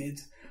winded,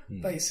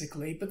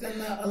 basically. But then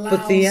that allows...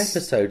 But the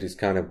episode is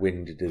kind of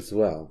winded as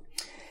well.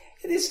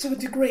 It is to a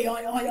degree.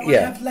 I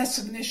have less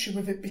of an issue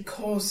with it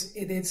because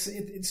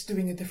it's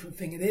doing a different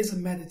thing. It is a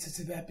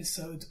meditative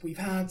episode. We've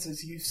had,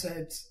 as you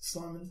said,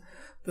 Simon,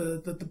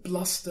 the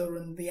bluster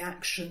and the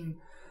action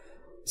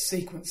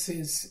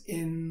sequences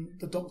in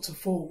The Doctor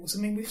Falls. I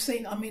mean, we've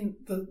seen. I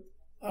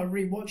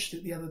rewatched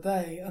it the other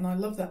day, and I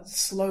love that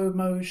slow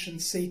motion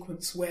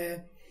sequence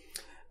where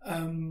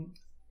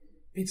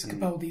Peter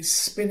Capaldi is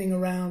spinning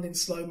around in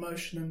slow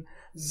motion and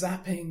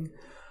zapping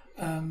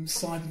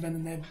Cybermen,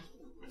 and they're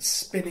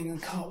spinning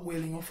and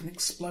cartwheeling off and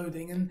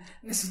exploding. And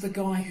this is the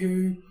guy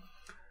who,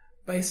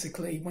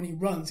 basically, when he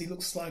runs, he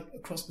looks like a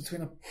cross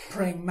between a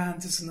praying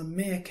mantis and a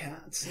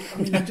meerkat.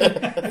 I mean,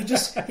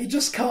 he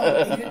just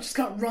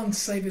can't run to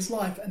save his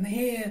life. And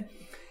here,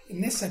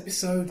 in this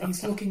episode,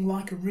 he's looking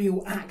like a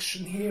real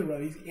action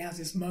hero. He has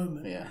his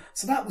moment. Yeah.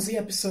 So that was the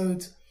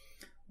episode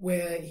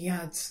where he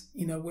had,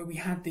 where we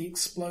had the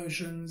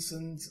explosions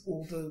and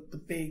all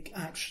the big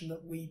action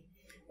that we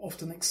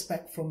often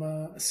expect from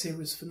a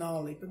series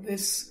finale. But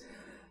this,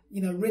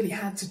 really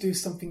had to do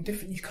something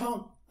different. You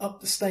can't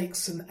up the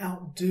stakes and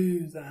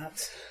outdo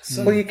that.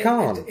 So well, you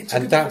can't.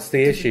 And that's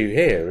the issue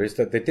here, is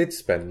that they did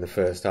spend the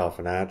first half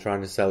an hour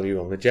trying to sell you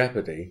on the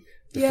Jeopardy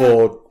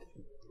before...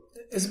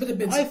 There's a bit of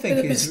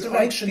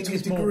misdirection to a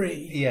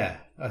degree.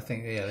 I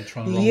think they're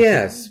trying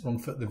to wrong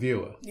foot the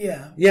viewer.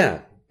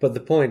 Yeah, but the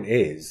point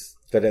is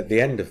that at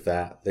the end of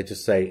that, they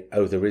just say,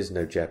 oh, there is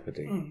no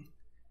Jeopardy.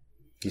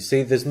 You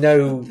see, there's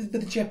no... But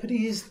the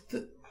Jeopardy is...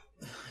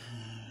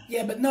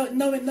 Yeah, but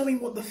knowing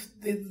what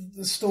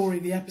the story,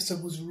 the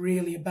episode was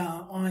really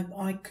about,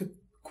 I could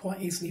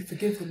quite easily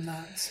forgive them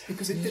that,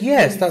 because it didn't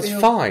Yes, really that's feel...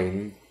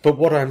 fine. But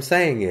what I'm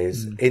saying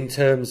is, in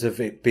terms of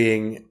it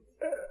being...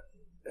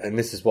 and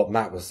this is what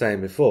Matt was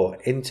saying before,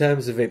 in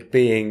terms of it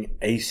being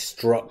a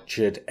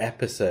structured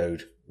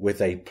episode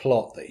with a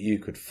plot that you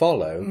could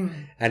follow,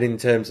 and in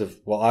terms of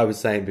what I was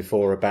saying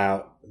before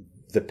about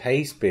the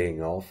pace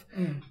being off,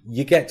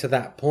 you get to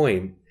that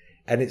point,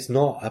 and it's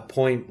not a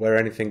point where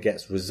anything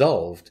gets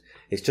resolved.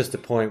 It's just a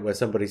point where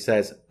somebody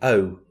says,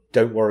 oh,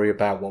 don't worry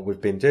about what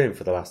we've been doing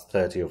for the last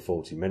 30 or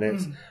 40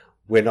 minutes.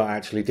 We're not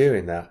actually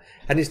doing that.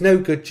 And it's no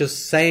good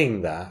just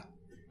saying that.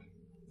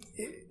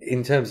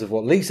 In terms of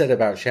what Lee said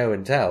about show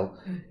and tell,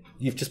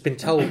 you've just been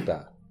told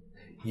that.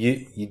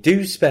 You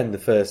do spend the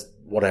first,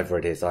 whatever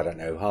it is, I don't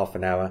know, half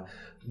an hour,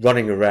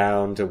 running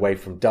around away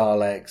from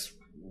Daleks,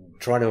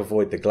 trying to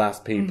avoid the glass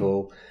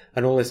people,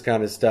 and all this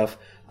kind of stuff.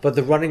 But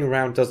the running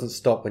around doesn't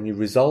stop when you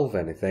resolve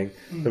anything.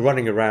 The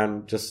running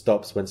around just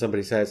stops when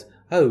somebody says,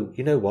 oh,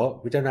 you know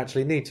what? We don't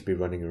actually need to be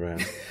running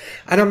around.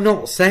 And I'm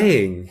not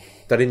saying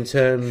that in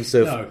terms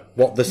of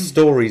what the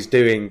story's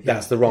doing,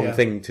 that's the wrong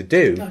thing to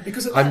do. No,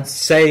 because I'm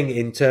saying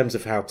in terms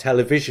of how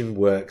television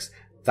works,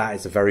 that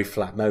is a very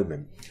flat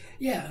moment.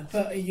 Yeah,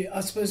 but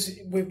I suppose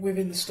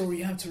within the story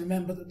you have to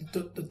remember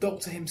that the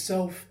Doctor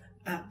himself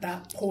at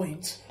that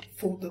point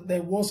thought that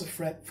there was a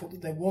threat, thought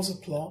that there was a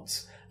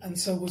plot, and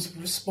so was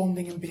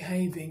responding and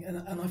behaving.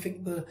 And I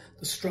think the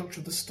structure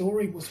of the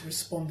story was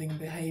responding and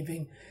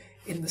behaving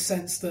in the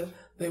sense that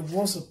there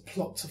was a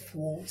plot to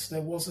thwart,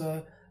 there was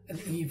an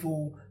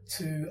evil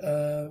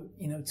to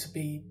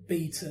be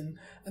beaten.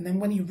 And then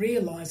when he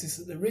realises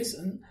that there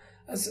isn't,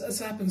 as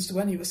happens to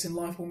any of us in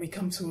life, when we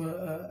come to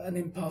an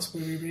impasse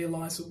where we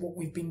realise that what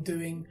we've been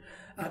doing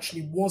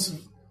actually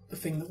wasn't the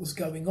thing that was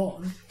going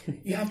on,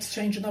 you have to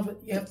take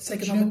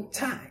another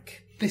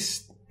tack.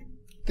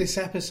 This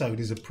episode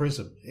is a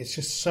prism. It's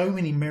just so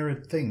many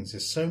mirrored things.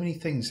 There's so many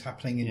things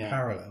happening in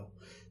parallel.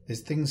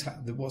 There's things,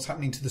 what's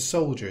happening to the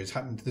soldier is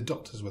happening to the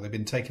doctors, where they've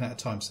been taken out of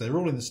time. So they're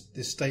all in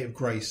this state of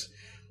grace,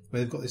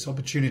 where they've got this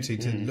opportunity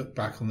to look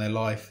back on their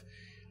life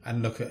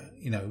and look at,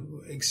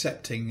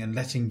 accepting and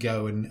letting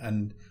go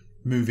and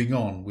moving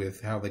on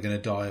with how they're going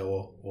to die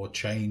or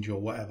change or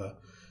whatever.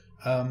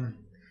 And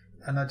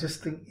I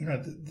just think,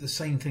 the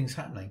same thing's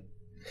happening.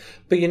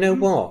 But you know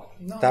what?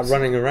 That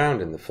running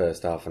around in the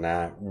first half an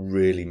hour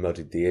really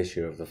muddied the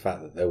issue of the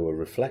fact that they were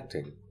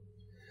reflecting.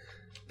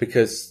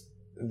 Because,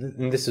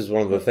 and this is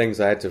one of the things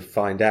I had to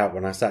find out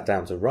when I sat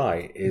down to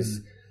write,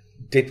 is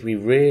did we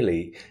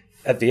really,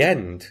 at the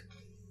end,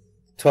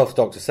 12th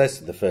Doctor says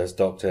to the First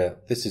Doctor,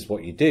 this is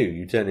what you do.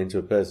 You turn into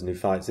a person who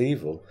fights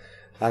evil.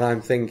 And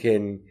I'm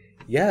thinking,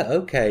 yeah,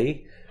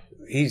 okay,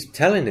 he's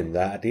telling him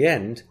that at the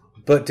end,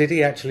 but did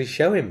he actually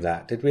show him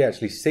that? Did we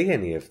actually see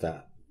any of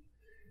that?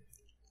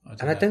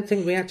 I don't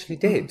think we actually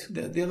did.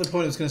 The other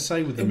point I was going to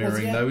say with the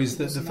mirroring, though, is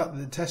that the fact that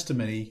the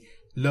testimony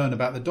learn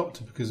about the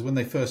Doctor, because when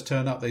they first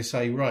turn up, they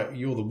say, right,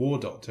 you're the War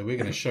Doctor. We're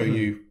going to show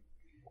you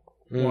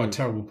what a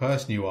terrible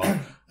person you are.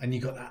 And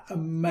you got that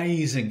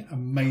amazing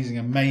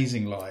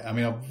line. I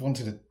mean, I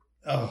wanted to...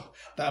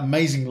 that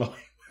amazing line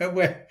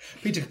where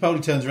Peter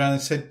Capaldi turns around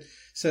and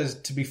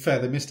says, to be fair,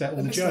 they missed out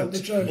all the jokes.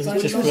 It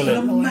was just an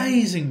brilliant.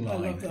 amazing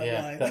line.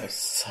 That was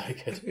so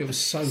good. It was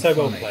so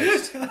well funny.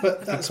 placed.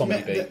 But that's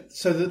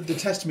so the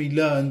testimony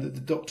learned that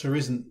the Doctor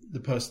isn't the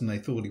person they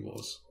thought he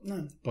was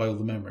by all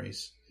the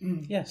memories.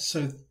 Yes.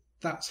 So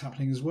that's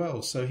happening as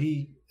well. So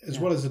he, as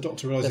well as the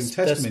Doctor realising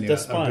testimony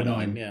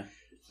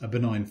a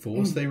benign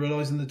force, they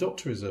realising the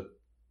Doctor is a,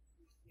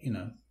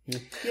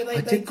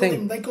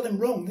 they got him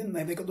wrong, didn't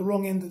they? They got the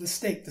wrong end of the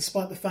stick,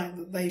 despite the fact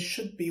that they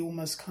should be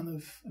almost kind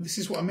of... And this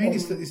is what I mean,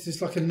 is that it's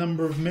just like a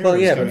number of mirrors. Well,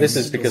 yeah, but this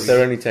is because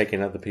they're only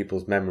taking other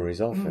people's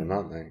memories off him,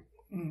 aren't they?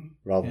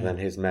 Rather than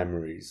his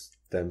memories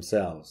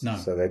themselves. No.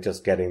 So they're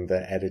just getting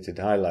the edited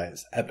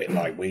highlights, a bit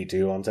like we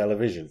do on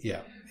television.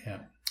 Yeah, yeah.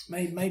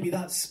 Maybe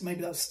that's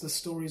the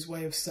story's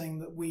way of saying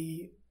that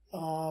we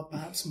are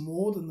perhaps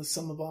more than the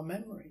sum of our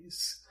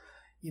memories.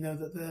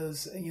 That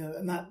there's,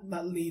 and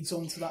that leads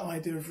on to that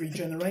idea of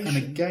regeneration. And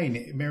again,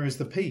 it mirrors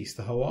the piece,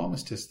 the whole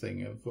armistice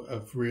thing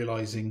of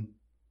realising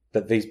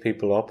that these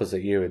people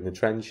opposite you in the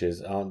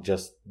trenches aren't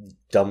just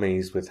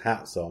dummies with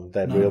hats on;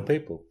 they're real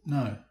people.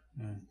 No.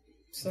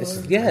 So,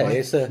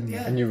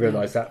 and you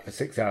realise that for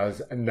 6 hours,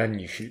 and then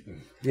you shoot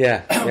them.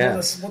 Yeah,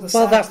 yeah.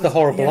 Well, that's the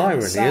horrible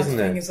irony, isn't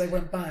it? Is they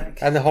went back.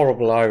 And the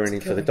horrible irony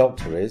for the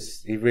Doctor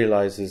is he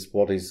realises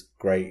what his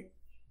great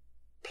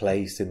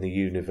place in the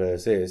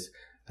universe is.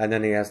 And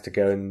then he has to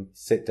go and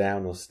sit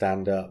down or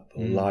stand up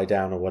or lie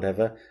down or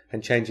whatever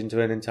and change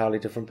into an entirely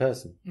different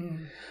person.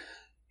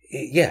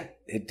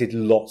 It did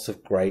lots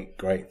of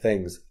great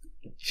things.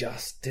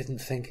 Just didn't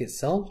think it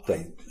solved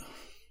them.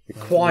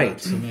 Quite.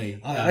 To me.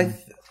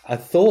 I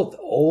thought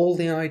all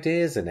the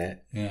ideas in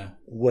it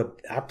were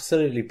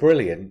absolutely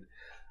brilliant.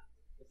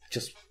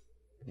 Just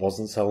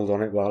wasn't sold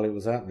on it while it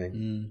was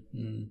happening.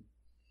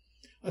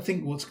 I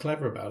think what's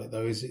clever about it,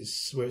 though, is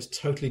it's where it's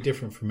totally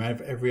different from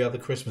every other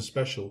Christmas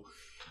special,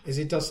 is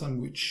it does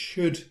something which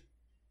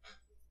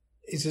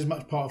is as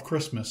much part of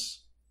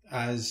Christmas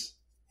as,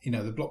 the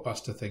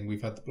blockbuster thing.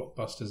 We've had the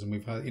blockbusters and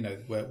we've had,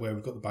 where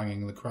we've got the banging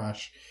and the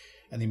crash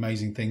and the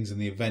amazing things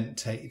and the event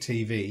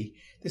TV.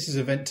 This is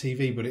event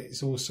TV, but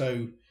it's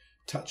also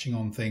touching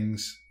on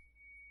things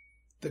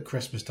that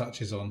Christmas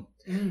touches on.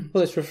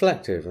 Well, it's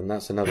reflective, and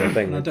that's another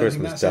thing that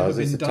Christmas does.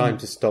 It's a time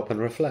to stop and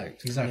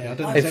reflect. Exactly. Yeah. I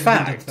don't think in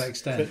fact, to that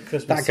extent.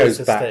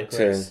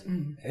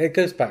 That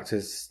goes back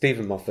to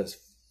Stephen Moffat's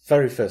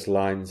very first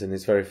lines in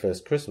his very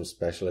first Christmas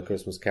special, A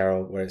Christmas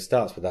Carol, where it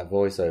starts with that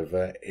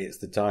voiceover. It's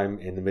the time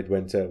in the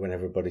midwinter when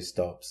everybody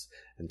stops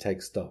and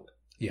takes stock.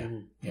 Yeah,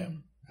 yeah.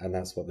 And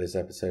that's what this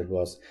episode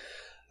was.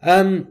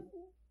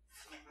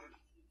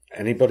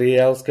 Anybody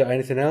else got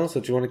anything else, or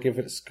do you want to give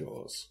it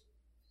scores?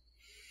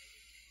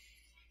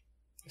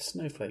 The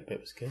snowflake bit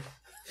was good.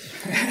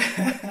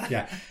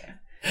 Yeah.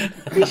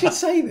 We should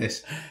say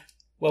this.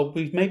 Well,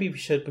 maybe we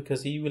should,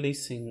 because are you doing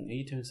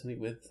something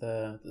with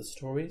the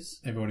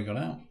stories? They've already gone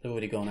out. They've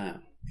already gone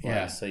out.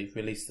 Yeah. Right, so you've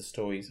released the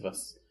stories of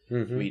us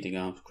reading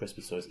our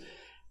Christmas stories.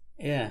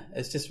 Yeah,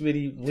 it's just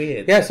really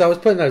weird. Yeah, so I was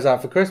putting those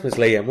out for Christmas,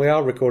 Liam. We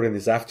are recording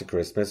this after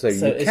Christmas, so you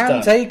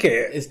can take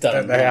it. It's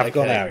done. They have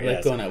gone out.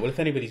 They've gone out. Well, if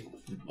anybody's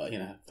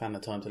found the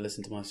time to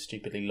listen to my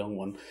stupidly long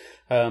one,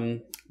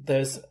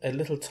 there's a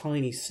little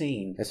tiny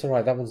scene. It's all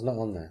right. That one's not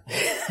on there.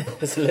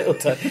 There's a little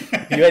tiny.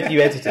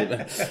 You edited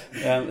it.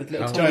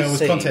 Johnny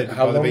was contacted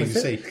by the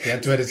BBC. He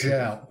had to edit it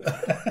out.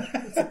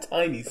 It's a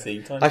tiny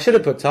scene. I should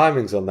have put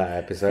timings on that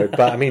episode,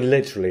 but I mean,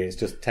 literally, it's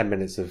just 10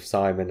 minutes of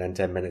Simon and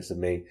 10 minutes of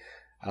me.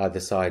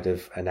 Either side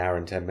of an hour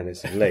and 10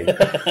 minutes of Lee.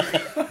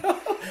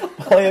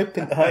 I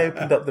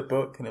opened up the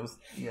book and it was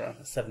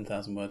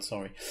 7,000 words.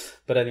 Sorry,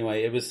 but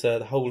anyway, it was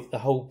the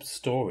whole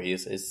story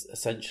is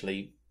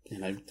essentially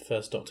the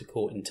first Doctor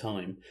caught in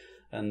time,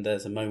 and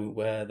there's a moment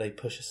where they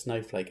push a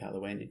snowflake out of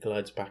the way and it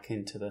glides back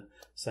into the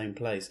same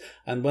place.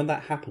 And when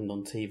that happened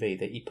on TV,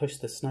 that he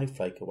pushed the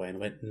snowflake away, and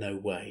I went, no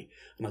way.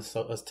 And I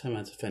was turned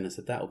around to Finn and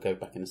said, that'll go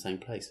back in the same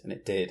place, and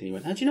it did. And he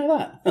went, how do you know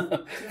that?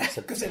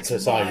 Because it's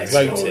so I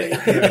wrote story. it.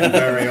 Yeah,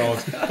 very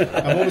odd.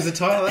 And what was the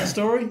title of that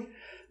story?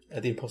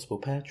 The Impossible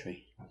Pear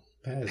Tree.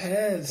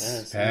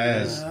 Pears.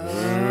 Pears.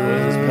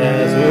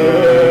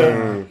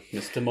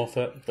 Mr.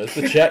 Moffat, where's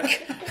the check?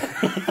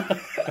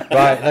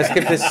 Right, let's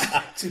give this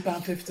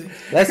 £2.50.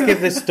 Let's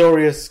give this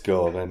story a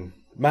score then.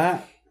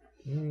 Matt,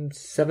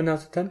 7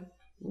 out of 10.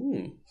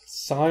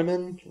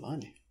 Simon,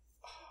 Blimey.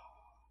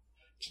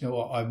 Do you know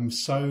what? I'm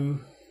so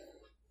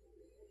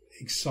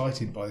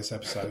excited by this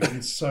episode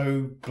and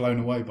so blown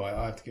away by it.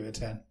 I have to give it a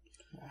 10.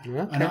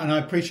 Okay. And I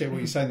appreciate what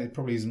you're saying. That it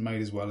probably isn't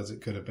made as well as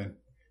it could have been.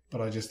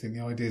 But I just think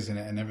the ideas in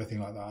it and everything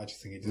like that, I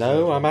just think it deserves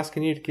No, it. I'm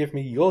asking you to give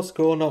me your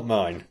score, not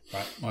mine.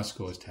 Right, my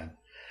score is 10.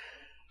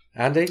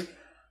 Andy?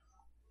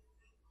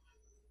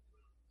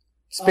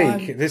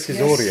 Speak. This is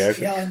audio.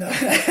 Yeah, I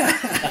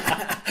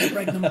know.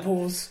 Pregnant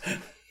pause.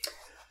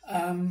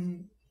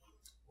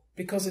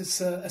 Because it's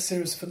a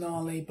series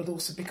finale, but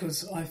also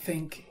because I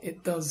think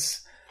it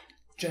does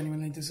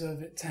genuinely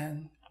deserve it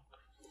 10.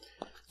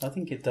 I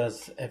think it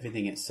does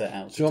everything it's set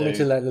out to do. Do you want me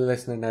to let the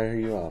listener know who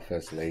you are,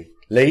 firstly?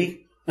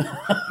 Lee?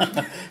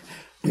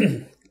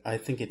 I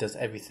think it does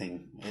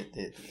everything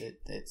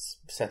it's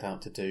set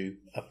out to do,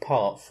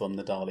 apart from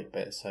the Dalek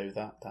bit. So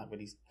that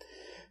really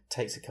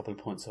takes a couple of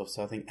points off.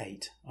 So I think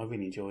 8. I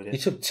really enjoyed it. You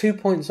took 2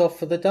 points off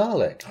for the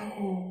Dalek.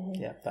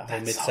 Yeah, that whole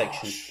That's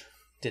midsection harsh.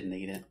 didn't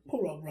need it.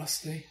 Poor old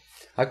Rusty.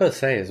 I got to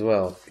say as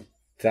well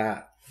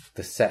that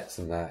the sets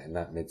and that in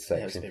that Yeah, it was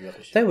midsection, a bit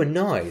rubbish. they were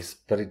nice,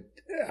 but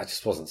I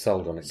just wasn't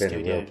sold on it being a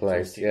Studio, real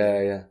place.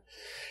 studio. Yeah.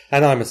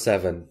 And I'm a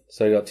 7,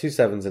 so you got 2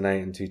 7s, an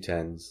 8, and 2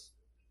 10s.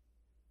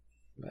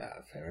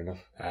 Fair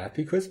enough.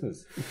 Happy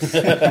Christmas.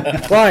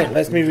 Right,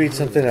 let me read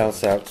something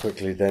else out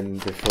quickly then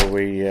before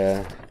we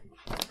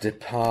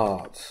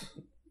depart.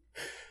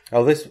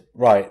 Oh,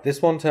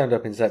 this one turned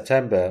up in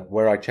September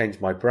where I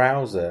changed my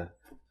browser.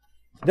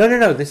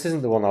 No, this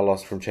isn't the one I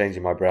lost from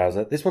changing my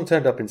browser. This one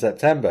turned up in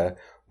September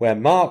where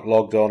Mark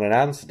logged on and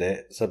answered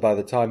it, so by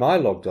the time I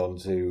logged on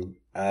to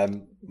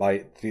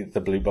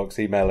the Blue Box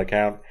email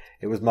account,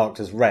 it was marked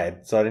as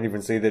read, so I didn't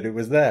even see that it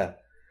was there.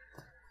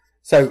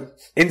 So,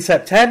 in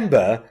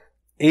September,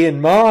 Ian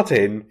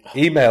Martin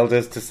emailed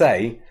us to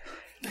say,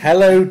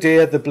 "Hello,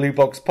 dear The Blue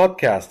Box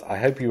Podcast. I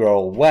hope you are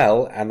all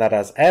well, and that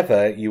as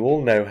ever, you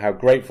all know how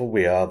grateful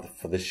we are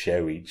for the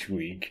show each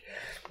week.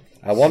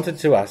 I wanted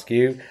to ask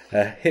you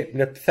a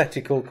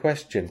hypothetical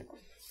question.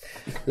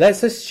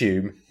 Let's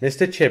assume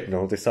Mr.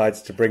 Chibnall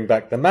decides to bring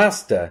back the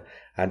Master,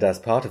 and as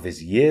part of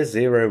his Year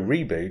Zero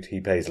reboot, he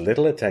pays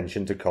little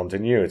attention to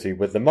continuity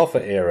with the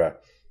Moffat era.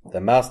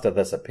 The Master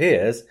thus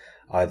appears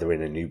either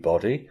in a new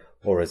body,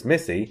 or as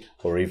Missy,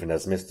 or even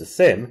as Mr.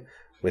 Sim,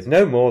 with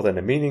no more than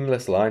a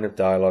meaningless line of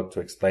dialogue to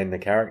explain the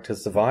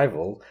character's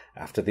survival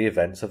after the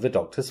events of the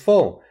Doctor's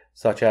fall,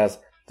 such as,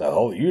 'The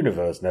whole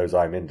universe knows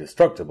I'm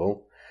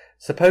indestructible.'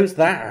 Suppose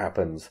that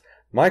happens.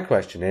 My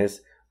question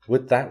is,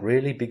 would that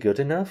really be good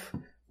enough?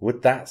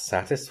 Would that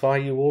satisfy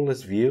you all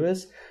as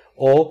viewers?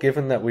 Or,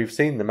 given that we've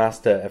seen the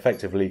Master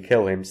effectively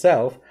kill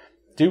himself,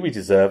 do we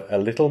deserve a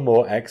little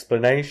more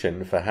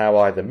explanation for how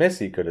either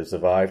Missy could have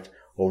survived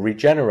or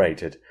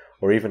regenerated,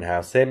 or even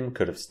how Sim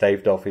could have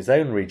staved off his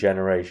own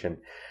regeneration?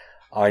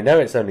 I know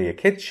it's only a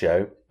kids'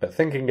 show, but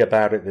thinking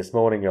about it this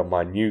morning on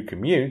my new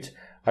commute,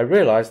 I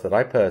realised that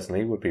I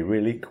personally would be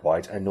really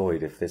quite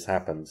annoyed if this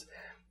happens.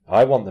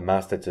 I want the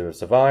Master to have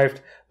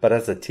survived, but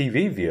as a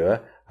TV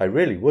viewer, I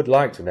really would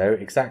like to know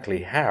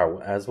exactly how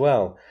as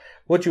well.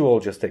 Would you all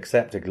just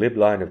accept a glib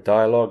line of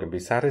dialogue and be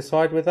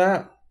satisfied with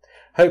that?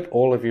 Hope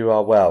all of you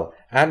are well,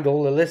 and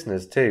all the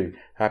listeners too.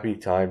 Happy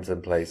times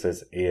and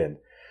places, Ian."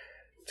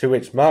 To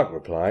which Mark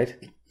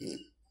replied,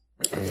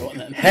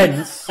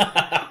 hence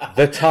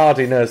the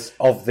tardiness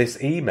of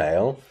this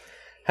email.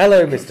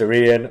 "Hello, Mr.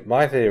 Ian.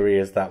 My theory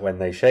is that when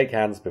they shake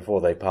hands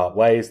before they part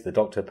ways, the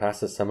Doctor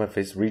passes some of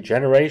his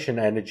regeneration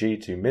energy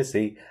to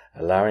Missy,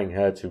 allowing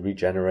her to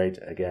regenerate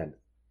again."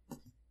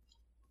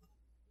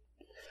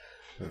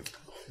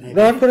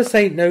 No, I've got to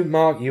say, no,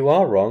 Mark, you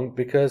are wrong,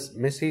 because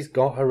Missy's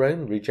got her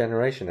own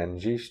regeneration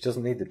energy. She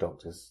doesn't need the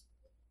Doctor's.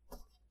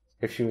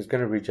 If she was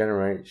going to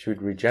regenerate, she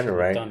would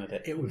regenerate.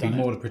 It would be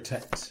more to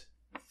protect.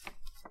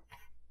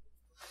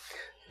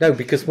 No,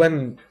 because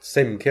when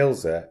Sim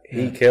kills her,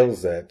 he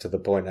kills her to the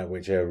point at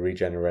which her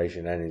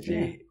regeneration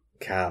energy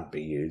can't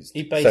be used.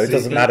 So it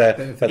doesn't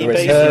matter whether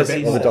it's hers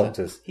or the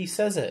Doctor's. He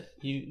says it.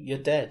 You're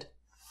dead.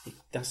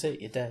 That's it.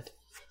 You're dead.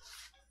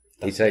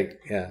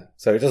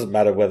 So it doesn't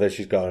matter whether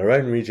she's got her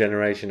own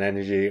regeneration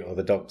energy or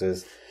the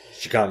Doctor's.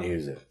 She can't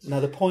use it. Now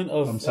the point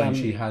of I'm saying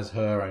she has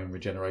her own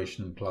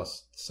regeneration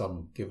plus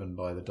some given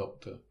by the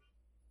Doctor,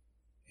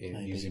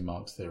 using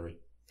Mark's theory.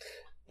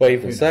 Well,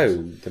 even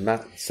so,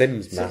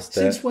 Sim's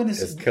Master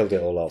has killed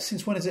it all off.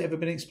 Since when has it ever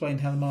been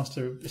explained how the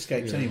Master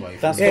escapes anyway?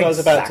 That's what I was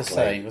about to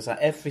say, was that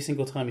every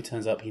single time he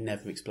turns up, he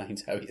never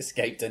explains how he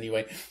escaped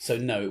anyway. So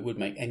no, it would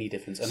make any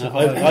difference. And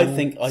I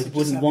think I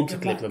wouldn't want a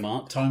glib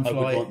remark. I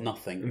would want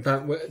nothing. In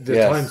fact, the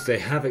times they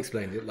have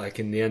explained it, like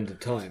in The End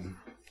of Time,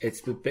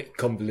 it's a bit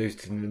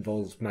convoluted and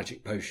involves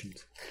magic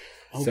potions.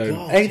 Oh, so,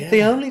 God,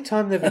 the only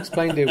time they've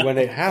explained it when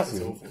it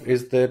hasn't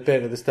is the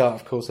bit at the start,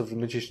 of course, of The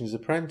Magician's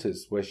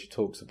Apprentice, where she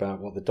talks about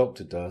what the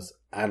Doctor does,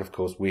 and of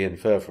course we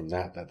infer from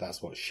that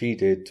that's what she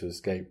did to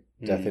escape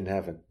death in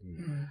heaven.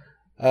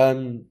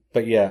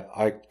 But yeah,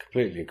 I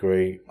completely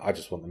agree. I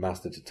just want the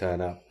Master to turn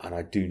up, and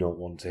I do not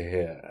want to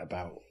hear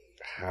about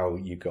how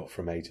you got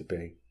from A to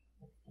B.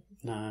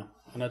 No,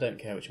 and I don't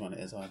care which one it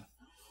is either.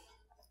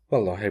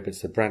 Well, I hope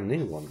it's a brand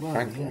new one,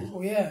 frankly. Yeah.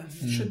 Well, yeah,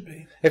 it should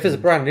be. If it's a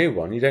brand new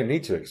one, you don't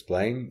need to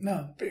explain.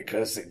 No.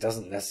 Because it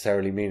doesn't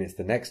necessarily mean it's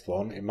the next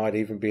one. It might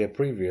even be a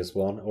previous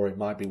one, or it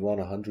might be one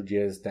 100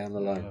 years down the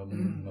line.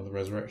 Another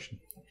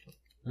resurrection.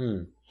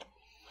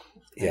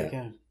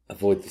 Yeah.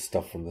 Avoid the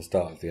stuff from the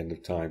start of The End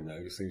of Time,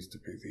 though. It seems to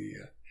be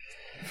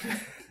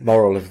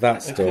Moral of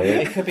that story.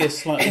 It could be a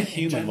slightly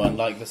human one,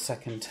 like the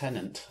second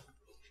tenant.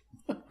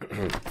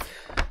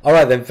 All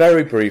right, then,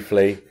 very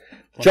briefly,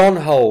 John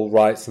Hull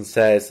writes and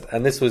says,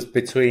 and this was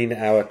between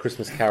our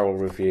Christmas Carol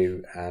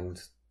review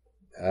and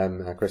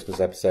our Christmas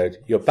episode,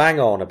 you're bang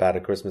on about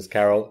A Christmas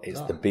Carol,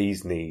 it's the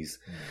bee's knees.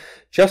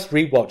 Just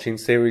rewatching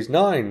Series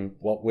 9,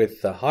 what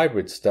with the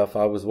hybrid stuff,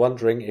 I was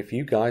wondering if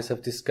you guys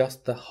have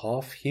discussed the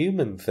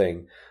half-human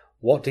thing.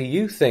 What do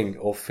you think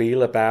or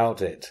feel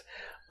about it?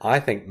 I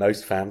think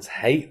most fans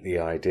hate the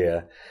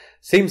idea.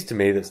 Seems to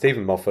me that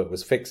Stephen Moffat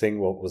was fixing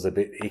what was a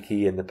bit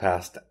icky in the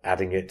past,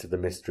 adding it to the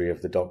mystery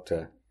of the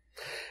Doctor.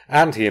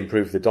 And he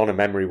improved the Donna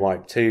memory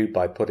wipe too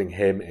by putting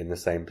him in the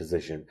same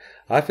position.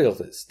 I feel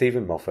that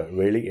Stephen Moffat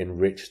really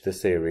enriched the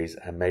series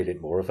and made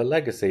it more of a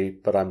legacy,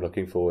 but I'm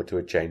looking forward to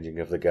a changing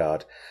of the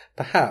guard.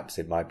 Perhaps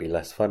it might be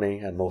less funny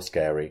and more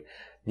scary.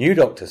 New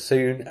Doctor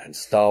soon and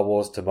Star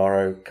Wars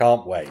tomorrow.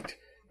 Can't wait.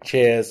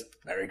 Cheers.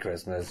 Merry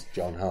Christmas,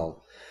 John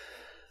Hull.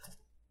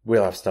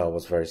 We'll have Star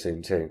Wars very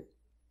soon too.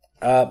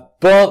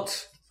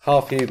 But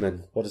Half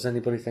Human. What does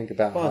anybody think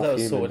about Well, Half that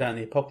was Human? sorted out in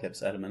the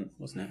Apocalypse element,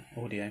 wasn't it?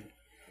 Audio.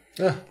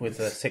 With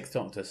the Sixth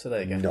Doctor, so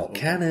there you go. Not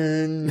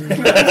canon.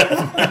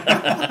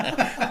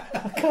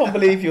 I can't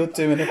believe you're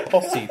doing a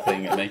posse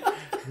thing at me.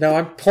 No,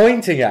 I'm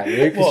pointing at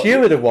you because What? you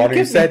were the one who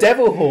Give me said...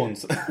 devil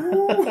horns.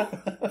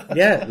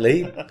 Yeah,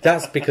 Lee,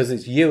 that's because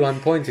it's you I'm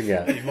pointing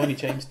at. You've only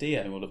James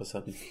Dio all of a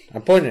sudden.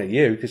 I'm pointing at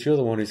you because you're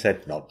the one who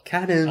said not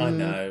canon I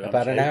know.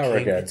 about I'm an hour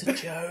joking. ago. It's a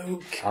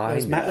joke. I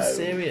Those Matt was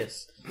know.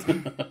 serious.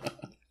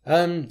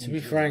 To be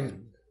frank,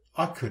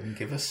 I couldn't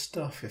give a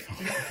stuff if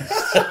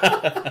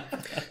I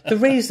the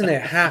reason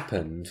it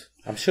happened,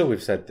 I'm sure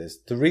we've said this,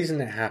 the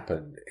reason it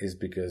happened is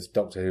because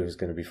Doctor Who was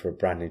going to be for a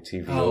brand new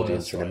TV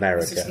audience that's in right.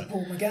 This is the America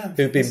Paul McGann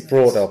who've been isn't it?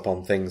 brought up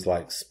on things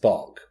like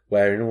Spock,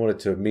 where in order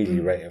to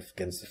ameliorate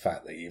against the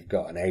fact that you've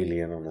got an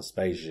alien on a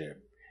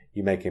spaceship,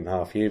 you make him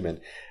half human.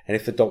 And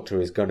if the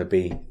Doctor is going to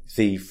be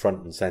the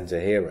front and centre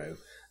hero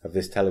of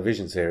this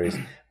television series,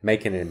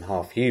 making him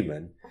half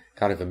human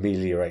kind of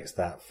ameliorates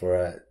that for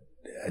a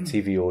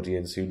TV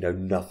audience who know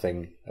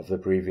nothing of the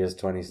previous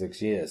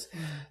 26 years.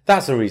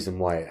 That's the reason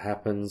why it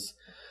happens.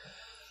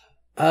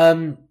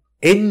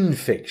 In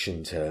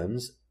fiction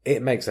terms,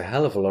 it makes a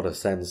hell of a lot of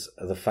sense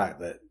of the fact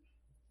that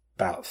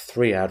about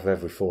 3 out of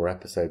every 4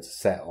 episodes are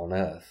set on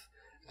Earth,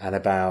 and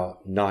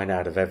about 9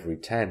 out of every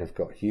 10 have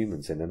got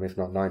humans in them, if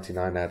not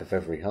 99 out of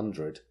every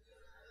 100.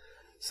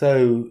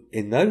 So,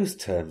 in those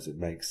terms, it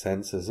makes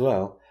sense as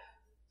well.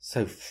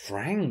 So,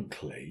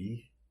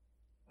 frankly,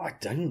 I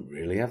don't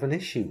really have an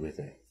issue with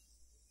it.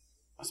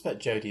 I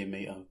expect Jodie and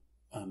me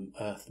are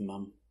Earth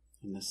Mum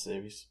in this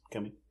series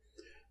coming.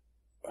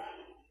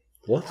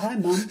 What? Hi,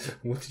 Mum.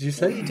 What did you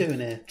What are you say? doing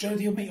here?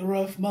 Jodie will meet her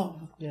Earth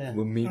mum Yeah.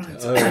 We'll meet. Right.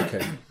 Oh,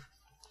 okay.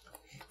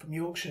 from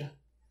Yorkshire.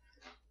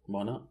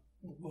 Why not?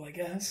 Well, I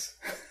guess.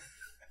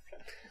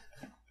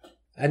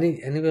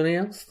 Anybody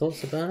else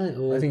thoughts about it?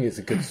 Or? I think it's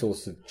a good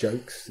source of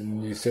jokes in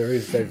the new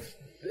series.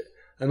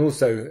 And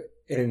also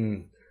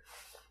in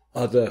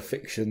other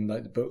fiction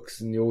like the books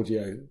and the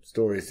audio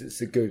stories,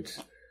 it's a good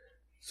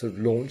sort of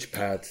launch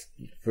pad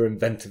for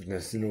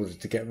inventiveness in order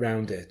to get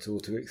round it or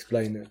to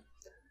explain it.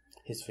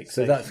 His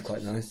fixation. So that's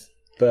quite nice.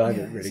 But I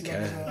don't really it's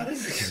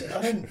care.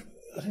 I don't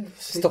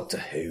It's Doctor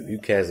Who. Who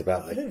cares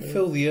about I don't that?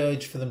 feel the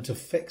urge for them to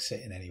fix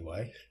it in any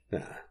way.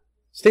 Nah.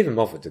 Stephen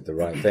Moffat did the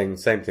right thing.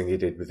 Same thing he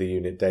did with the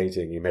unit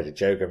dating. He made a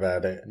joke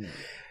about it.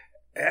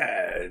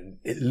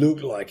 It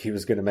looked like he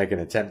was going to make an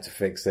attempt to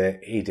fix it.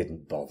 He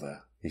didn't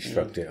bother. He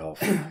shrugged it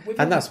off.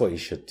 And that's what you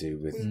should do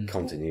with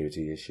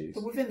continuity issues.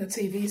 But within the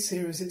TV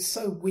series, it's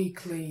so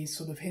weakly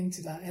sort of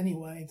hinted at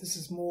anyway. Is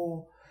this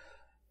more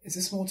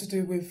to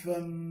do with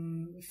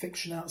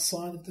fiction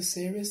outside of the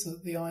series?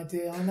 The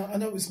idea, I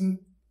know it was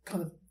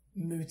kind of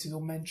mooted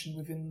or mentioned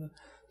within the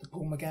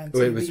Paul McGann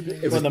Well,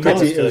 TV. it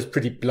was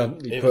pretty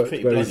bluntly It was put,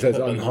 pretty where he bluntly says,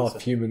 put, "I'm but half also-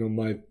 human on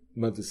my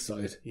mother's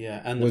side."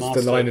 Yeah, and Was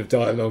the line of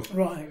dialogue.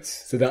 Right.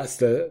 So that's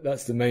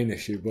the main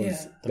issue. Was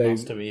Yeah. The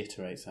Master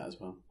reiterates that as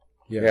well.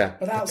 Yeah.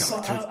 But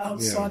outside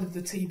yeah. of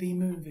the TV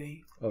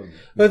movie, Oh,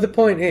 Well, the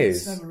point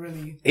it's is, never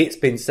really. it's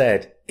been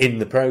said in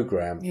the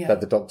programme Yeah. that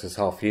the Doctor's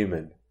half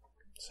human.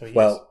 So yes.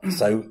 Well,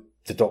 so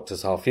the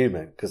Doctor's half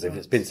human, because if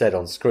it's been said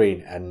on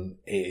screen and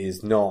it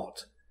is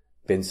not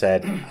been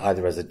said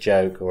either as a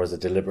joke or as a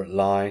deliberate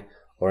lie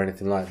or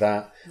anything like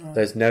that,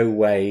 there's no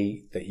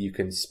way that you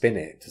can spin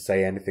it to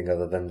say anything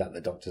other than that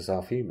the Doctor's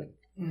half human.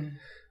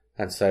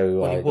 And so...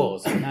 Well, he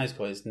was. And now he's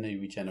got his new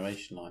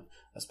regeneration line.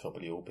 That's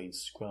probably all been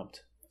scrubbed.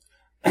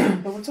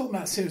 But we're talking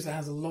about a series that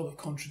has a lot of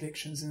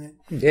contradictions in it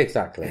Yeah,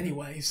 exactly.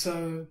 anyway.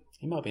 So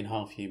He might have been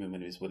half human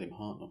when he was William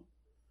Hartnell.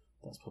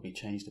 That's probably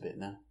changed a bit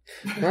now.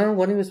 Well,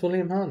 when he was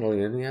William Hartnell,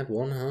 he only had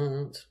one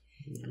heart.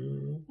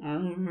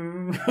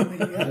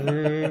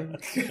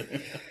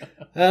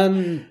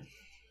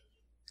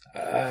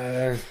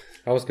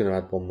 I was going to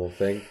add one more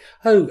thing.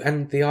 Oh,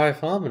 and the Eye of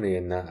Harmony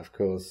in that, of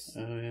course,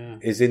 Oh, yeah.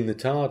 is in the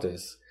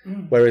TARDIS.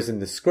 Whereas in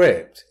the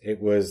script, it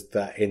was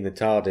that in the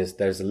TARDIS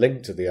there's a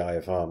link to the Eye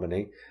of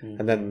Harmony,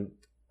 and then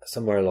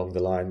somewhere along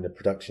the line, the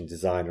production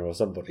designer or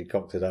somebody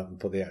cocked it up and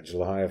put the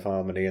actual High of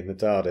Harmony in the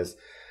TARDIS.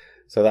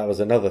 So that was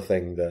another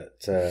thing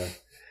that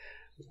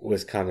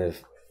was kind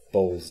of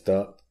ballsed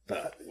up.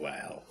 But,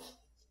 well,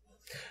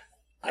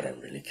 I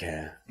don't really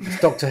care. It's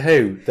Doctor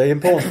Who. The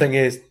important thing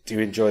is, do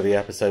you enjoy the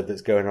episode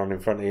that's going on in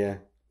front of you?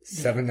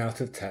 7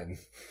 out of 10.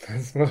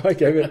 That's what I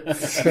gave it.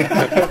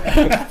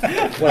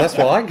 Well, that's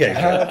what I gave it.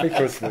 Happy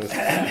Christmas.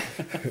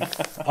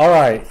 All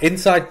right,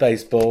 Inside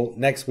Baseball.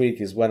 Next week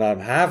is when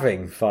I'm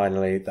having,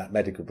 finally, that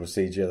medical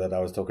procedure that I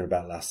was talking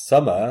about last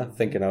summer,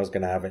 thinking I was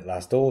going to have it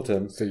last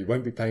autumn. So you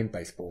won't be playing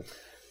baseball.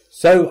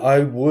 So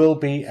I will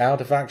be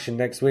out of action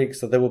next week,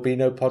 so there will be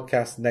no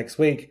podcast next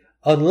week,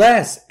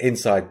 unless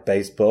Inside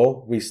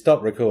Baseball, we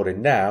stop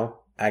recording now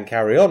and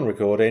carry on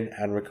recording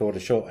and record a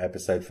short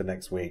episode for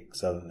next week,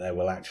 so that there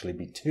will actually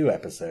be 2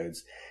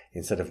 episodes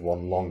instead of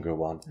one longer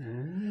one.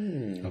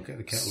 I'll get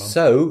the kettle on.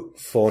 So,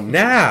 for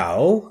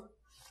now...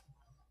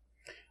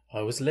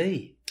 I was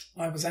Lee.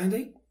 I was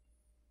Andy.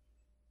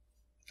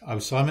 I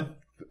was Simon.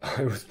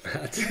 I was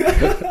Matt.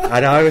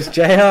 And I was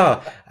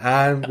JR.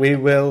 And we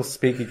will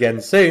speak again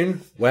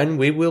soon when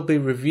we will be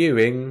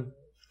reviewing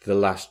The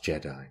Last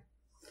Jedi.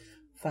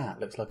 That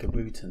looks like a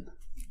Rutan.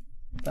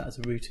 That is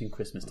a Rutan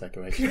Christmas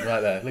decoration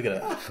right there. Look at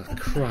it. For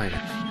crying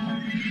out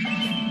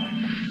loud.